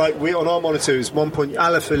 So, like, we on our monitors, one point,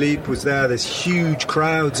 Alaphilippe was there. There's huge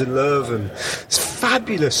crowds in Leuven. It's a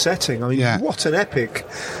fabulous setting. I mean, what an epic...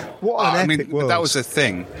 What an epic world. That was the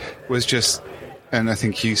thing, was just, and I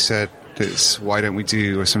think you said this, why don't we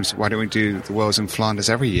do the Worlds in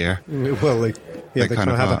Flanders every year? Well, they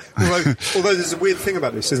kind of have that. Although there's a weird thing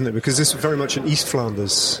about this, isn't it? Because this is very much in East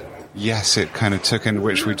Flanders. Yes, it kind of took in,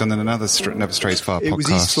 which we've done in another Never Strays Far podcast. It was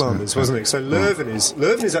East Flanders, wasn't it? So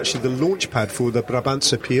Leuven is actually the launch pad for the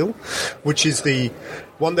Brabantse Pijl, which is the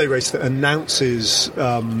one-day race that announces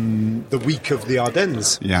the week of the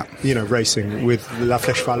Ardennes. Yeah. Racing with La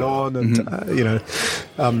Flèche Wallonne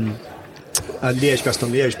and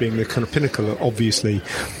Liège-Bastogne-Liège being the kind of pinnacle, obviously,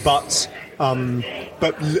 but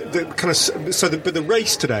the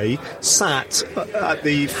race today sat at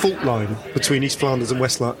the fault line between East Flanders and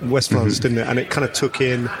West Flanders, didn't it? And it kind of took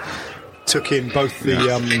in both the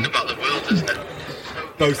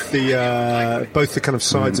both the kind of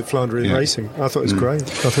sides of Flandrian racing. I thought it was great. I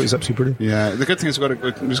thought it was absolutely brilliant. Yeah, the good thing is we've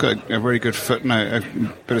got a very good footnote, a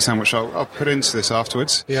bit of sandwich I'll put into this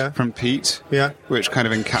afterwards. Yeah. From Pete. Yeah. Which kind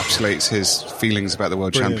of encapsulates his feelings about the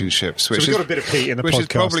World Championships. Which we've got a bit of Pete in the podcast. Which is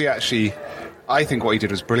probably actually, I think what he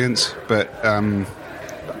did was brilliant, but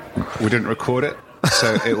we didn't record it.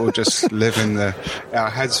 So it will just live in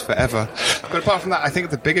our heads forever. But apart from that, I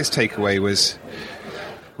think the biggest takeaway was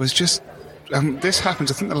just this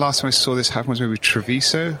happens. I think the last time I saw this happen was maybe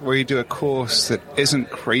Treviso, where you do a course that isn't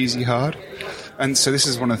crazy hard. And so this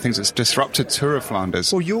is one of the things that's disrupted Tour of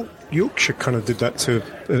Flanders. Well, Yorkshire kind of did that to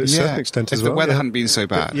a certain extent as well. If the weather hadn't been so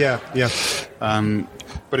bad. Yeah.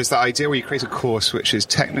 But it's that idea where you create a course which is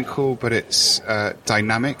technical, but it's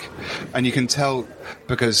dynamic. And you can tell,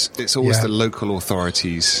 because it's always the local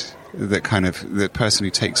authorities that kind of the person who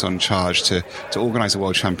takes on charge to organise the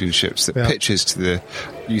World Championships, that pitches to the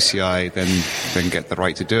UCI, then get the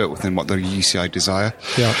right to do it within what the UCI desire.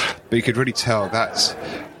 Yeah. But you could really tell that's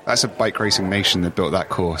that's a bike racing nation that built that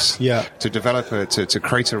course. Yeah. To develop to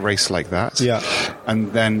create a race like that. Yeah.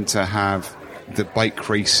 And then to have the bike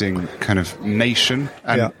racing kind of nation,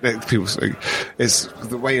 and people say it's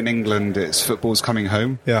the way in England it's football's coming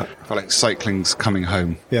home. Yeah. I feel like cycling's coming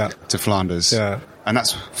home. Yeah. To Flanders. Yeah. And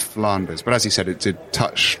that's Flanders. But as you said, it did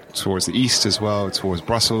touch towards the east as well, towards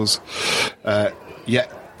Brussels.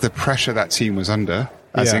 Yet the pressure that team was under,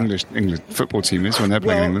 as English football team is when they're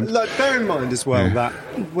playing in England. Like, bear in mind as well that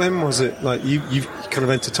when was it? Like you've kind of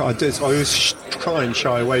entered. I always try and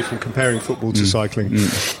shy away from comparing football to cycling,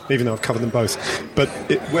 even though I've covered them both. But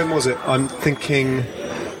when was it? I'm thinking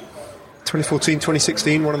 2014,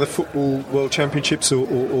 2016, one of the football World Championships or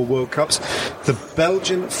World Cups. The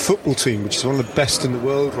Belgian football team, which is one of the best in the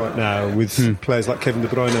world right now, with players like Kevin De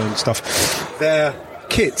Bruyne and stuff. Their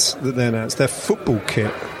kits that they announced, their football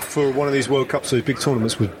kit for one of these World Cups, those big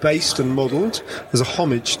tournaments, was based and modelled as a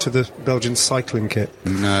homage to the Belgian cycling kit.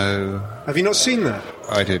 No. Have you not seen that?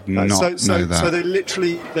 I did not know that. So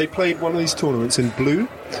they played one of these tournaments in blue,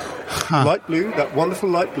 light blue, that wonderful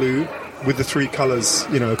light blue, with the three colours,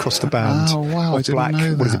 across the band. Oh, wow, I didn't black,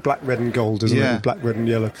 know that. What is it, black, red and gold, isn't it? Black, red and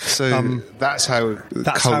yellow. So that's how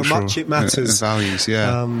much it matters. Values,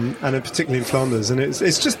 and particularly in Flanders. And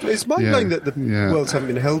it's mind-blowing that the Worlds haven't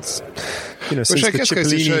been held, since which I the guess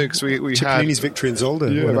goes to show, because we had Cipollini's victory in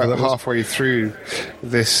Zolder. About halfway through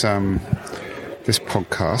this this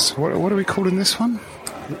podcast. What are we calling this one?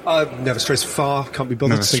 Never Strays Far. Can't be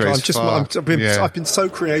bothered to think. I've been so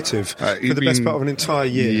creative for the best part of an entire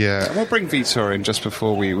year. Yeah, and we'll bring Vitor in just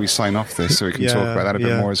before we sign off this, so we can talk about that a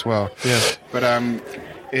bit more as well. Yeah, but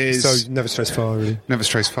so Never Strays Far, really. Never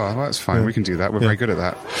Strays Far. Well, that's fine. We can do that. We're very good at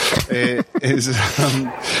that.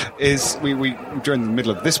 We during the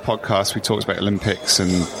middle of this podcast, we talked about Olympics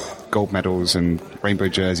and gold medals and rainbow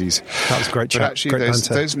jerseys. That was great. But actually,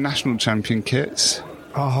 those national champion kits.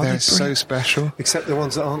 Oh, they're so special. Except the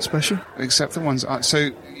ones that aren't special? Except the ones that aren't. So,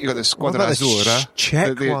 you got the Squadra Azzurra.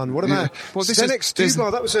 Czech one. What about Zdeněk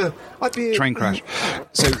Stubar? That was I'd be... Train crash.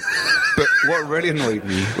 But what really annoyed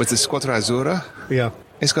me was the Squadra Azzurra. Yeah.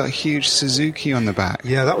 It's got a huge Suzuki on the back.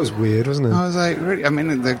 Yeah, that was weird, wasn't it? I was like, really? I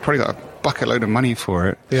mean, they've probably got a bucket load of money for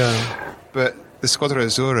it. Yeah. But the Squadra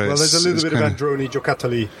Azzurra Well, there's a little bit of Androni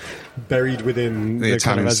Giocattoli buried within the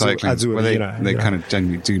Italian cycling. Azzurra, they kind of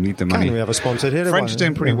genuinely do need the money. Can we have a sponsor here? French is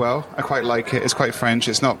doing pretty well. I quite like it. It's quite French.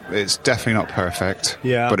 It's definitely not perfect.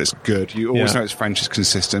 Yeah. But it's good. You always know it's French. It's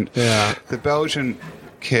consistent. Yeah. The Belgian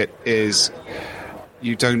kit is,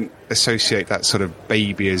 you don't associate that sort of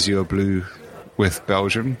baby azure blue with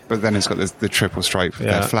Belgium, but then it's got the triple stripe with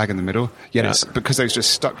their flag in the middle. It's because they've just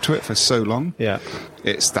stuck to it for so long. Yeah,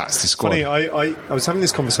 that's the squad. Funny, I was having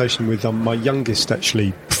this conversation with my youngest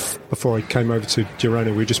actually before I came over to Girona.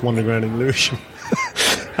 We were just wandering around in Lewisham.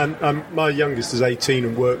 And my youngest is 18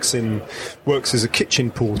 and works as a kitchen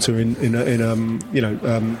porter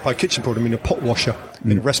by kitchen porter I mean a pot washer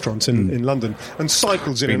in a restaurant in London, and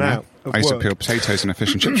cycles in and out of work. I used to peel potatoes in a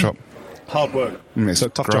fish and chip shop. Hard work. So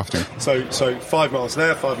tough grafting. So 5 miles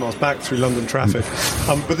there, 5 miles back through London traffic.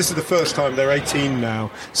 But this is the first time, they're 18 now.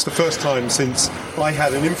 It's the first time since I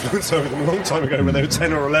had an influence over them a long time ago when they were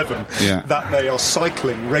 10 or 11 that they are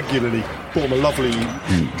cycling regularly. Bought them a lovely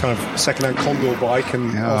kind of second-hand Condor bike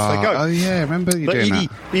and off they go. Oh yeah, I remember you doing that.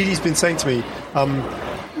 Edie's been saying to me,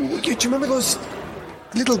 do you remember those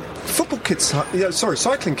little football kits,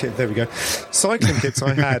 cycling kit, there we go. Cycling kits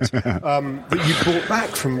I had that you brought back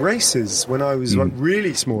from races when I was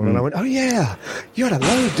really small. And I went, oh yeah, you had a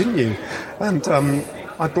load, didn't you? And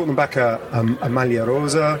I brought them back a Maglia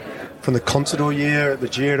Rosa from the Contador year at the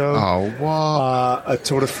Giro. Oh, wow. A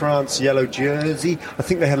Tour de France yellow jersey. I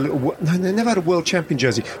think they had they never had a world champion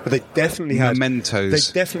jersey, but they definitely had mementos.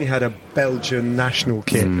 They definitely had a Belgian national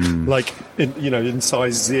kit, like in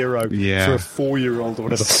size 0 for a 4-year-old or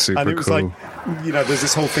whatever. Super and it was cool. like, there's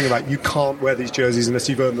this whole thing about you can't wear these jerseys unless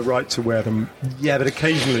you've earned the right to wear them. Yeah, but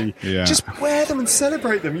occasionally, just wear them and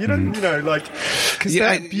celebrate them. You don't, because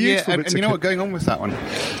they're beautiful. And you know what, going on with that one,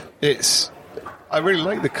 I really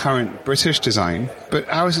like the current British design, but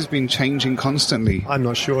ours has been changing constantly. I'm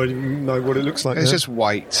not sure I know what it looks like. It's just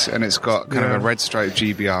white, and it's got kind of a red striped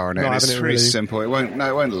GBR on it. It's really simple. It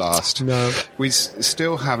won't last. No. We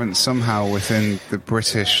still haven't somehow within the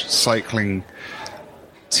British cycling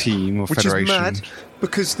team or federation. Which is mad,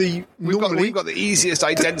 because we've got the easiest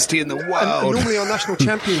identity in the world. And normally our national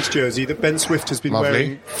champions jersey that Ben Swift has been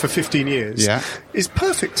wearing for 15 years is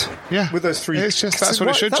perfect. Yeah, with those three. It's just that's what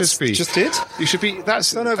it should just be. Just it. You should be.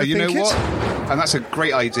 That's don't overthink you know what? it. And that's a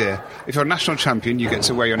great idea. If you're a national champion, you get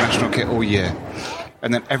to wear your national kit all year.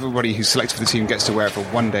 and then everybody who's selected for the team gets to wear it for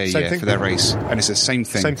one day a year for their race, and it's the same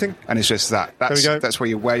thing. Same thing. And it's just that's where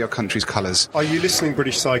you wear your country's colours. Are you listening,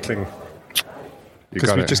 British Cycling?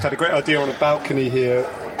 Because we just had a great idea on a balcony here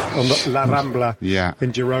on the La Rambla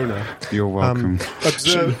in Girona. You're welcome.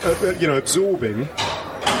 Absorbing.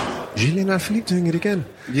 Julien Alaphilippe doing it again.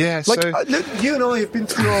 Yeah, look, you and I have been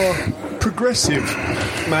through our progressive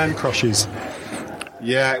man crushes.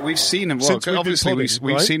 Yeah, we've seen him. Well, obviously,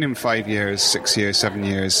 we've seen him 5 years, 6 years, 7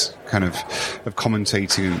 years, kind of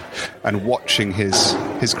commentating and watching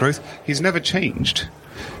his growth. He's never changed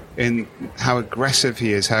in how aggressive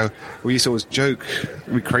he is. How we used to always joke.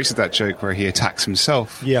 We created that joke where he attacks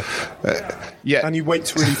himself. Yeah. And he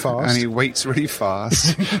waits really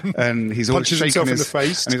fast. And he's always shaking himself in the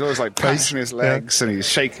face. And he's always like punching his legs, and he's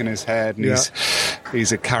shaking his head, and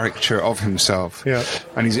he's a caricature of himself. Yeah.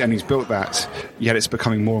 And he's built that. Yet it's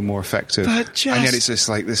becoming more and more effective. And yet it's just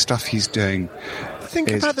like the stuff he's doing.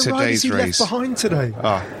 Think about the riders he left behind today.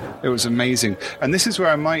 It was amazing. And this is where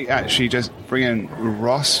I might actually just bring in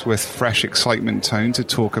Ross with fresh excitement tone to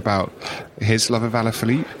talk about his love of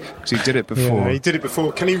Alaphilippe, because he did it before. Yeah, he did it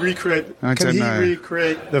before. Can he recreate? Can he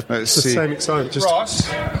recreate the same excitement? Ross.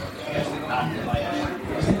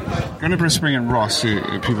 I'm going to bring in Ross, who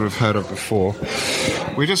people have heard of before.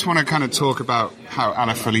 We just want to kind of talk about how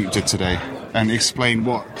Alaphilippe did today and explain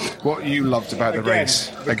what you loved about the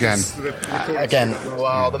race again.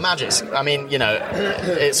 Well, the magic. I mean,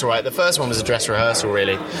 it's all right. The first one was a dress rehearsal,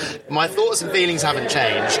 really. My thoughts and feelings haven't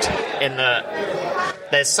changed in that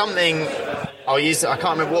there's something... I can't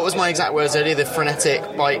remember, what was my exact words earlier? The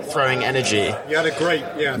frenetic bike throwing energy. You had a great,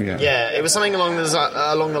 Yeah, it was something along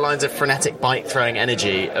the lines of frenetic bike throwing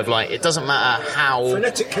energy, of like, it doesn't matter how...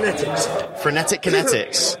 Frenetic kinetics. Frenetic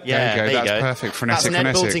kinetics. Yeah, there you go. That's perfect. Frenetic That's kinetics.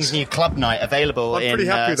 Ned Boulting's new club night, available in pretty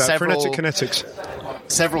happy with that. Frenetic kinetics.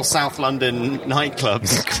 Several South London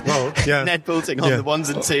nightclubs. Well, yeah. Ned Boulting on the ones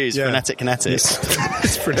and twos, Frenetic Kinetics.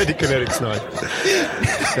 It's Frenetic Kinetics night.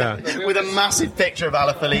 Yeah. With a massive picture of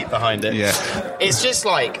Alaphilippe behind it. Yeah. It's just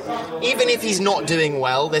like, even if he's not doing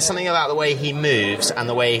well, there's something about the way he moves and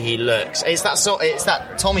the way he looks. It's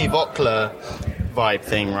that Tommy Voeckler vibe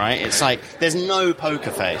thing, right? It's like, there's no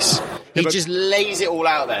poker face. He just lays it all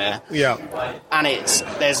out there. Yeah. And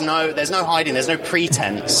there's no hiding, there's no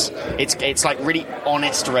pretense. It's like really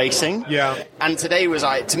honest racing. Yeah. And today was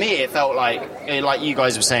like, to me, it felt like you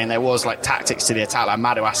guys were saying, there was like tactics to the attack, like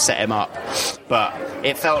Madouas set him up. But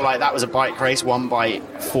it felt like that was a bike race won by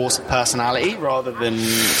force of personality rather than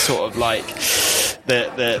sort of like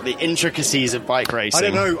the intricacies of bike racing. I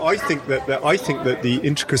don't know. I think that the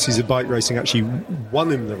intricacies of bike racing actually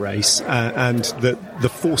won him the race, and that the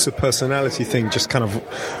force of personality thing just kind of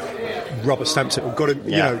rubber stamps it or got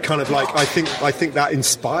him. Kind of like I think that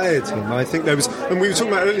inspired him. I think there was, and we were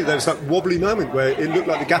talking about earlier, there was that wobbly moment where it looked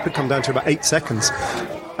like the gap had come down to about 8 seconds.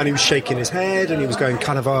 And he was shaking his head, and he was going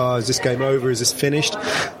kind of, is this game over? Is this finished?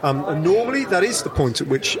 And normally that is the point at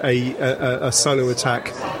which a solo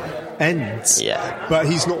attack ends. Yeah. But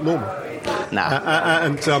he's not normal. Nah.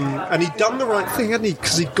 And he'd done the right thing, hadn't he?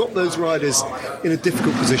 Because he got those riders in a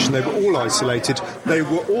difficult position. They were all isolated. They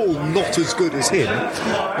were all not as good as him.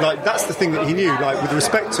 Like, that's the thing that he knew. Like, with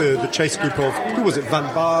respect to the chase group of, who was it? Van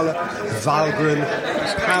Baarle, Valgren,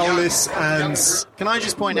 Paulis, and... Can I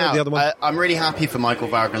just point out, I'm really happy for Michael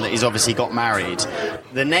Valgren that he's obviously got married.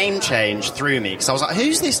 The name change threw me, because I was like,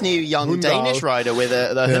 who's this new young Hundal. Danish rider with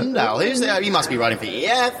the Hundal? Who's that? He must be riding for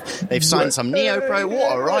EF. They've signed some Neo-Pro.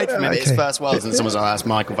 What a ride from him at his first Worlds. And someone's like, that's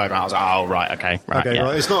Michael Valgren. I was like, oh, right, okay. Right.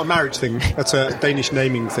 It's not a marriage thing. That's a Danish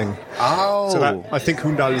naming thing. Oh. So I think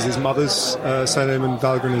Hundal is his mother's surname and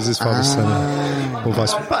Valgren is his father's surname. Or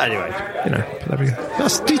vice versa. But anyway, there we go.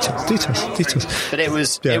 That's details. But it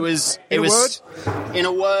was in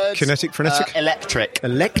a word, kinetic, frenetic, electric,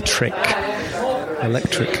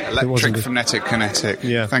 frenetic, kinetic.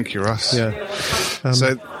 Yeah. Thank you, Ross. Yeah.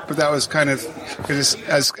 But that was kind of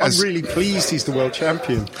I'm really pleased he's the world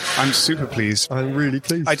champion. I'm super pleased. I'm really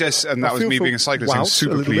pleased. That was me being a cyclist. I'm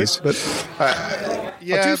super pleased. But I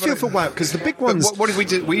do feel for Wout, because the big ones. What did we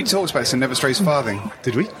do? We talked about this in Never Strays Farthing.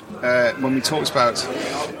 Did we? When we talked about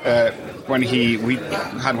when we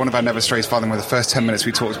had one of our Never Strays Farthing, where the first 10 minutes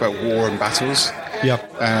we talked about war and battles. Yeah.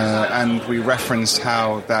 And we referenced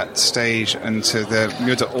how that stage into the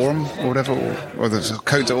Muir de Orme or whatever, or the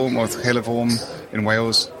Côte d'Orme or the Hill of Orme in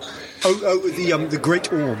Wales. The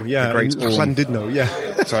Great Orme, yeah. The Great Orme. Llandudno, yeah.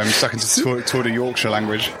 So I'm stuck into Tour de Yorkshire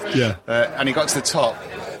language. Yeah. And he got to the top,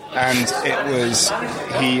 and it was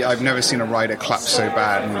I've never seen a rider clap so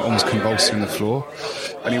bad and almost convulsing on the floor.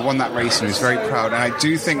 And he won that race and he was very proud. And I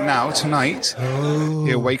do think now, tonight,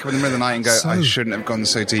 he'll wake up in the middle of the night and go, I shouldn't have gone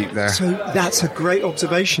so deep there. So that's a great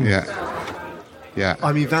observation. Yeah.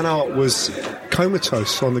 I mean, Van Aert was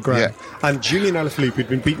comatose on the ground. Yeah. And Julian Alaphilippe, who'd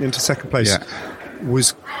been beaten into second place,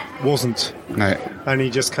 wasn't. No. And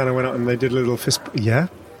he just kind of went up and they did a little fist... Yeah?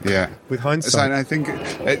 Yeah. With hindsight. So, and I think...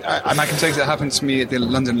 and I can say that happened to me at the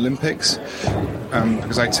London Olympics,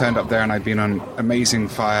 because I turned up there and I'd been on amazing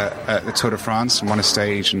fire at the Tour de France and won a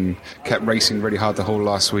stage and kept racing really hard the whole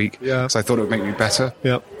last week. Yeah. So I thought it would make me better.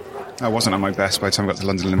 Yeah. I wasn't at my best by the time I got to the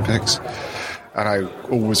London Olympics. And I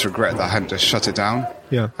always regret that I hadn't just shut it down.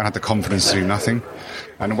 Yeah. And had the confidence to do nothing.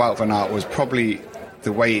 And Wout van Aert was probably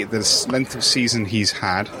the length of season he's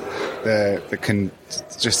had,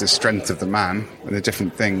 just the strength of the man and the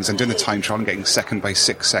different things, and doing the time trial and getting second by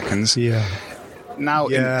 6 seconds. Yeah. Now,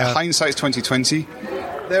 in hindsight's 2020,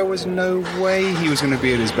 there was no way he was going to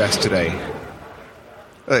be at his best today.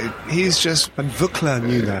 He's just... And Vukla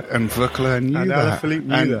knew that. And Vukla knew and that. Alaphilippe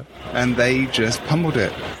knew that. And they just pummeled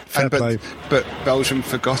it. But Belgium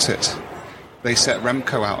forgot it. They set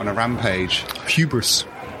Remco out on a rampage. Hubris.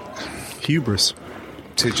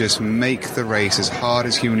 To just make the race as hard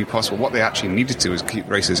as humanly possible. What they actually needed to do was keep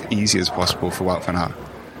the race as easy as possible for Wout van Aert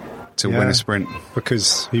to win a sprint.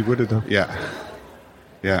 Because he would have done.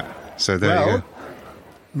 Yeah. So there you go.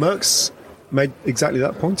 Merckx made exactly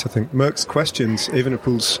that point, I think. Merckx questions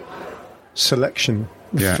Evenepoel's selection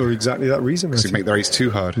for exactly that reason. Because he'd make the race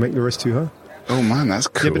too hard. Make the race too hard. Oh man, that's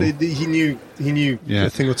cool. Yeah, but he knew a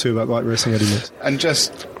thing or two about bike racing, Eddie Merckx. And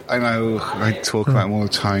just, I know I talk about him all the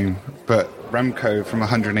time, but Remco from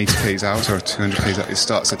 180 k's out or 200 k's out, he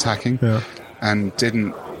starts attacking and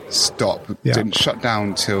didn't stop, didn't shut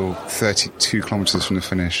down till 32 kilometres from the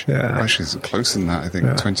finish. Yeah. Actually, it's closer than that, I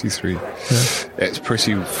think, 23. Yeah. It's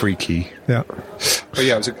pretty freaky. Yeah. But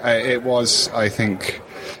yeah, it was, I think,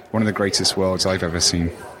 one of the greatest worlds I've ever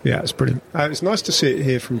seen. Yeah, it's brilliant. It's nice to see it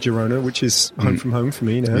here from Girona, which is home from home for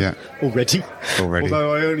me now. Yeah. Already.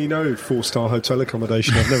 Although I only know 4-star hotel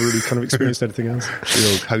accommodation. I've never really kind of experienced anything else. The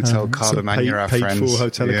old Hotel Cardamagna, our friends. Paid for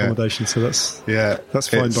hotel accommodation, so that's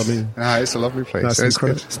fine by me. It's a lovely place.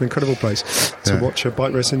 It's an incredible place to watch a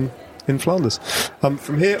bike race in Flanders.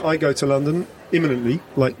 From here, I go to London imminently,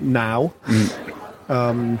 like now.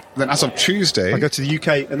 Then as of Tuesday, I go to the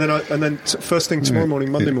UK, and then first thing tomorrow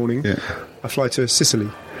morning, Monday morning, I fly to Sicily.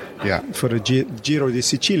 For the Giro di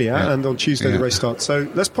Sicilia, and on Tuesday the race starts. So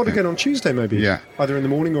let's pod again on Tuesday, maybe. Either in the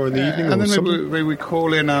morning or in the evening. And or then maybe we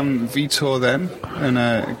call in Vitor then and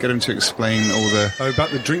get him to explain all the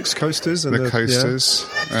about the drinks coasters and the coasters.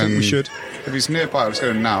 I think we should. If he's nearby, let's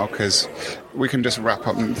go now because we can just wrap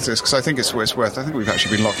up this because I think it's worth. I think we've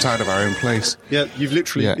actually been locked out of our own place. Yeah, you've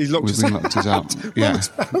literally he's locked us out. We've been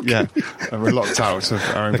locked out. We're locked out of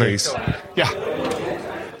our own place.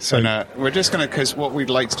 So we're just going to, because what we'd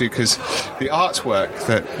like to do, because the artwork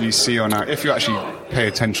that you see on if you actually pay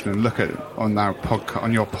attention and look at it on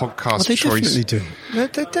your podcast they choice. Definitely do. They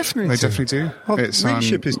definitely do. It's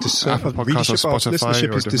readership is discerning.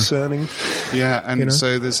 Listenership is discerning. Yeah, and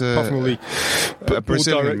so there's a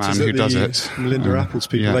Brazilian man who does it. Melinda Apple's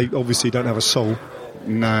people, they obviously don't have a soul.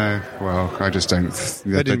 No, well, I just don't.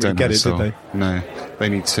 They didn't really get it, did they? No, they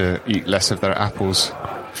need to eat less of their apples.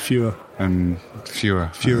 Fewer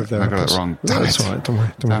of their I got it wrong. Damn it. Right. Don't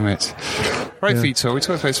worry. Damn it. Right, Vitor, we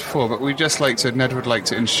talked about this before, but Ned would like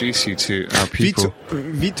to introduce you to our people.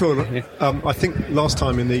 Vitor, I think last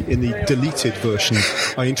time in the deleted version,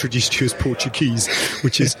 I introduced you as Portuguese,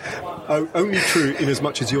 which is only true in as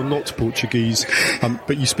much as you're not Portuguese,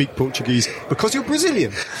 but you speak Portuguese because you're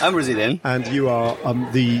Brazilian. I'm Brazilian. And you are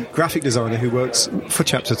the graphic designer who works for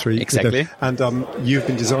Chapter 3. Exactly. And you've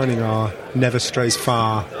been designing our Never Strays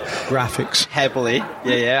Far graphics. Heavily.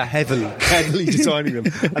 Yeah. Heavily designing them.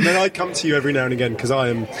 And then I come to you every now and again because I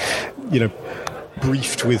am,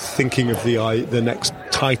 briefed with thinking of the next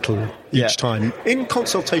title each time in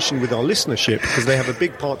consultation with our listenership because they have a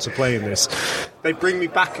big part to play in this. They bring me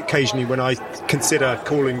back occasionally when I consider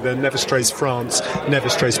calling the Never Strays France Never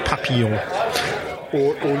Strays Papillon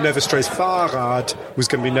or Never Strays Fahrrad was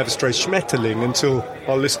going to be Never Strays Schmetterling until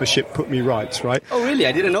our listenership put me right? Oh really?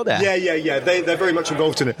 I didn't know that. Yeah. They're very much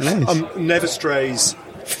involved in it. Nice. Never Strays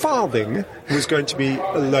Farthing was going to be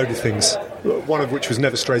a load of things, one of which was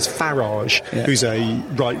Never Strays Farage, who's a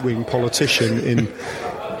right-wing politician in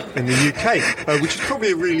the UK, which is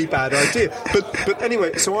probably a really bad idea. But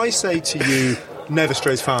anyway, so I say to you, Never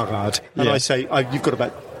Strays Farad, and I say, you've got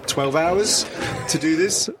about 12 hours to do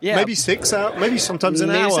this? Yeah. Maybe 6 hours, maybe sometimes an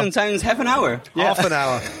hour. Maybe sometimes half an hour. Yeah. Half an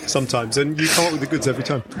hour sometimes, and you come up with the goods every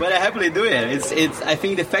time. But I happily do it. It's. I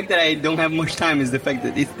think the fact that I don't have much time is the fact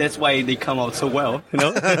that that's why they come out so well, you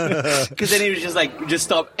know? Because then you just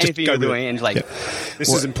stop anything you're doing and this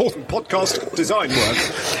is important podcast design work.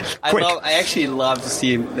 I actually love to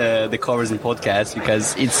see the covers in podcasts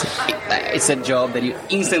because it's a job that you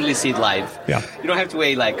instantly see it live. Yeah. You don't have to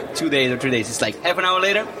wait 2 days or 3 days. It's half an hour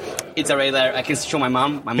later. It's already there. I can show my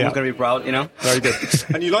mom. My mom's gonna be proud, you know. Very good.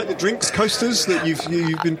 And you like the drinks coasters that you've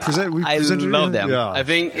been presented? I love them. Yeah. I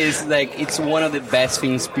think it's one of the best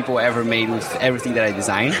things people ever made with everything that I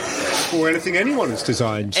designed. Or anything anyone has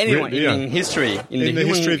designed. Anyone in history, in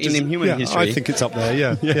the human history. I think it's up there.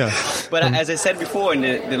 Yeah. But as I said before, in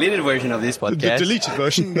the deleted version of this podcast, the deleted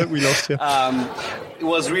version that we lost. It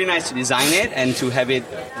was really nice to design it and to have it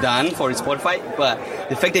done for Spotify. But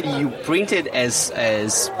the fact that you print it as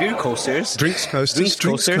beer coasters, drinks coasters,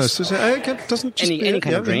 doesn't just any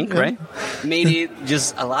kind of drink, right? Made it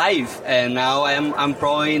just alive, and now I'm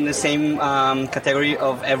probably in the same category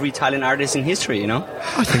of every Italian artist in history. You know,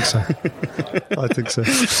 I think so.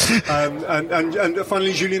 And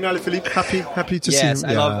finally, Julien Alaphilippe, happy to see him. Yes,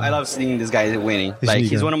 I love seeing this guy winning.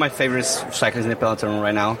 He's one of my favorite cyclists in the peloton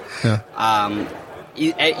right now. Yeah.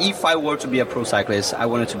 If I were to be a pro cyclist, I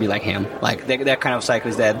wanted to be like him, like that kind of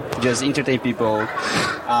cyclist that just entertain people.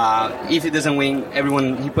 If he doesn't win,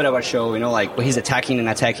 he put up a show, you know, he's attacking,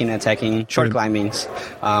 short climbings.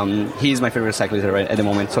 He's my favorite cyclist at the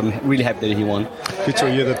moment, so I'm really happy that he won. Victor,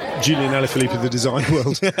 you're the Julien Alaphilippe of the design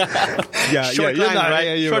world. Short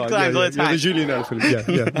climbs all the time. You're the Julien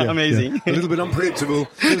Alaphilippe. Yeah. Amazing. A little bit unpredictable,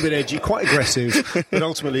 a little bit edgy, quite aggressive, but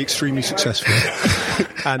ultimately extremely successful.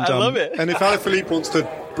 And, I love it. And if Alaphilippe wants to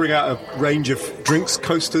bring out a range of drinks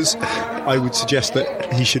coasters, I would suggest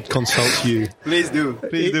that he should consult you. Please do.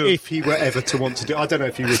 If he were ever to want to do, I don't know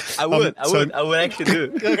if he would. I would actually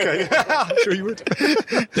do. Okay, I'm sure you would.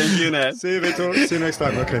 Thank you, Nat. See you, Victor. See you next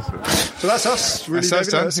time. Okay. So that's us. Really,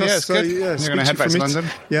 that's us. Yeah, it's good. You're going to head back to London.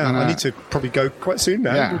 Yeah, I need to probably go quite soon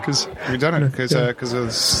now because we've done it because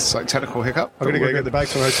of technical hiccup. I'm going to go get the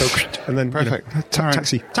bags from the hotel and then perfect.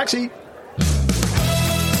 Taxi.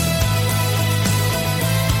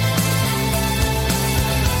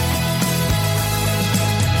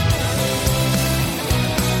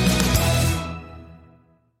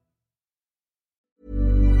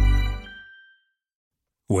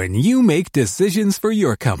 When you make decisions for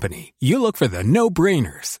your company, you look for the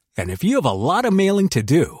no-brainers. And if you have a lot of mailing to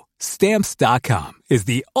do, Stamps.com is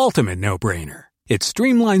the ultimate no-brainer. It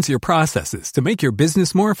streamlines your processes to make your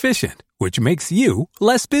business more efficient, which makes you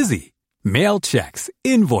less busy. Mail checks,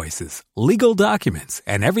 invoices, legal documents,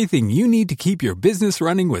 and everything you need to keep your business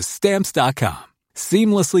running with Stamps.com.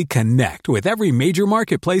 Seamlessly connect with every major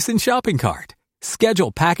marketplace and shopping cart.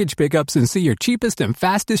 Schedule package pickups and see your cheapest and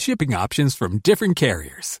fastest shipping options from different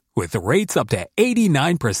carriers, with rates up to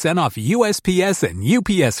 89% off USPS and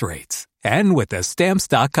UPS rates. And with the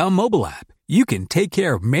Stamps.com mobile app, you can take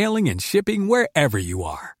care of mailing and shipping wherever you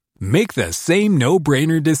are. Make the same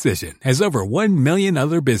no-brainer decision as over 1 million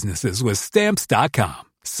other businesses with Stamps.com.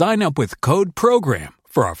 Sign up with code PROGRAM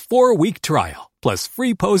for a 4-week trial, plus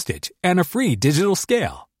free postage and a free digital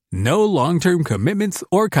scale. No long-term commitments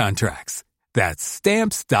or contracts. That's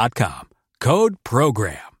Stamps.com. Code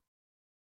PROGRAM.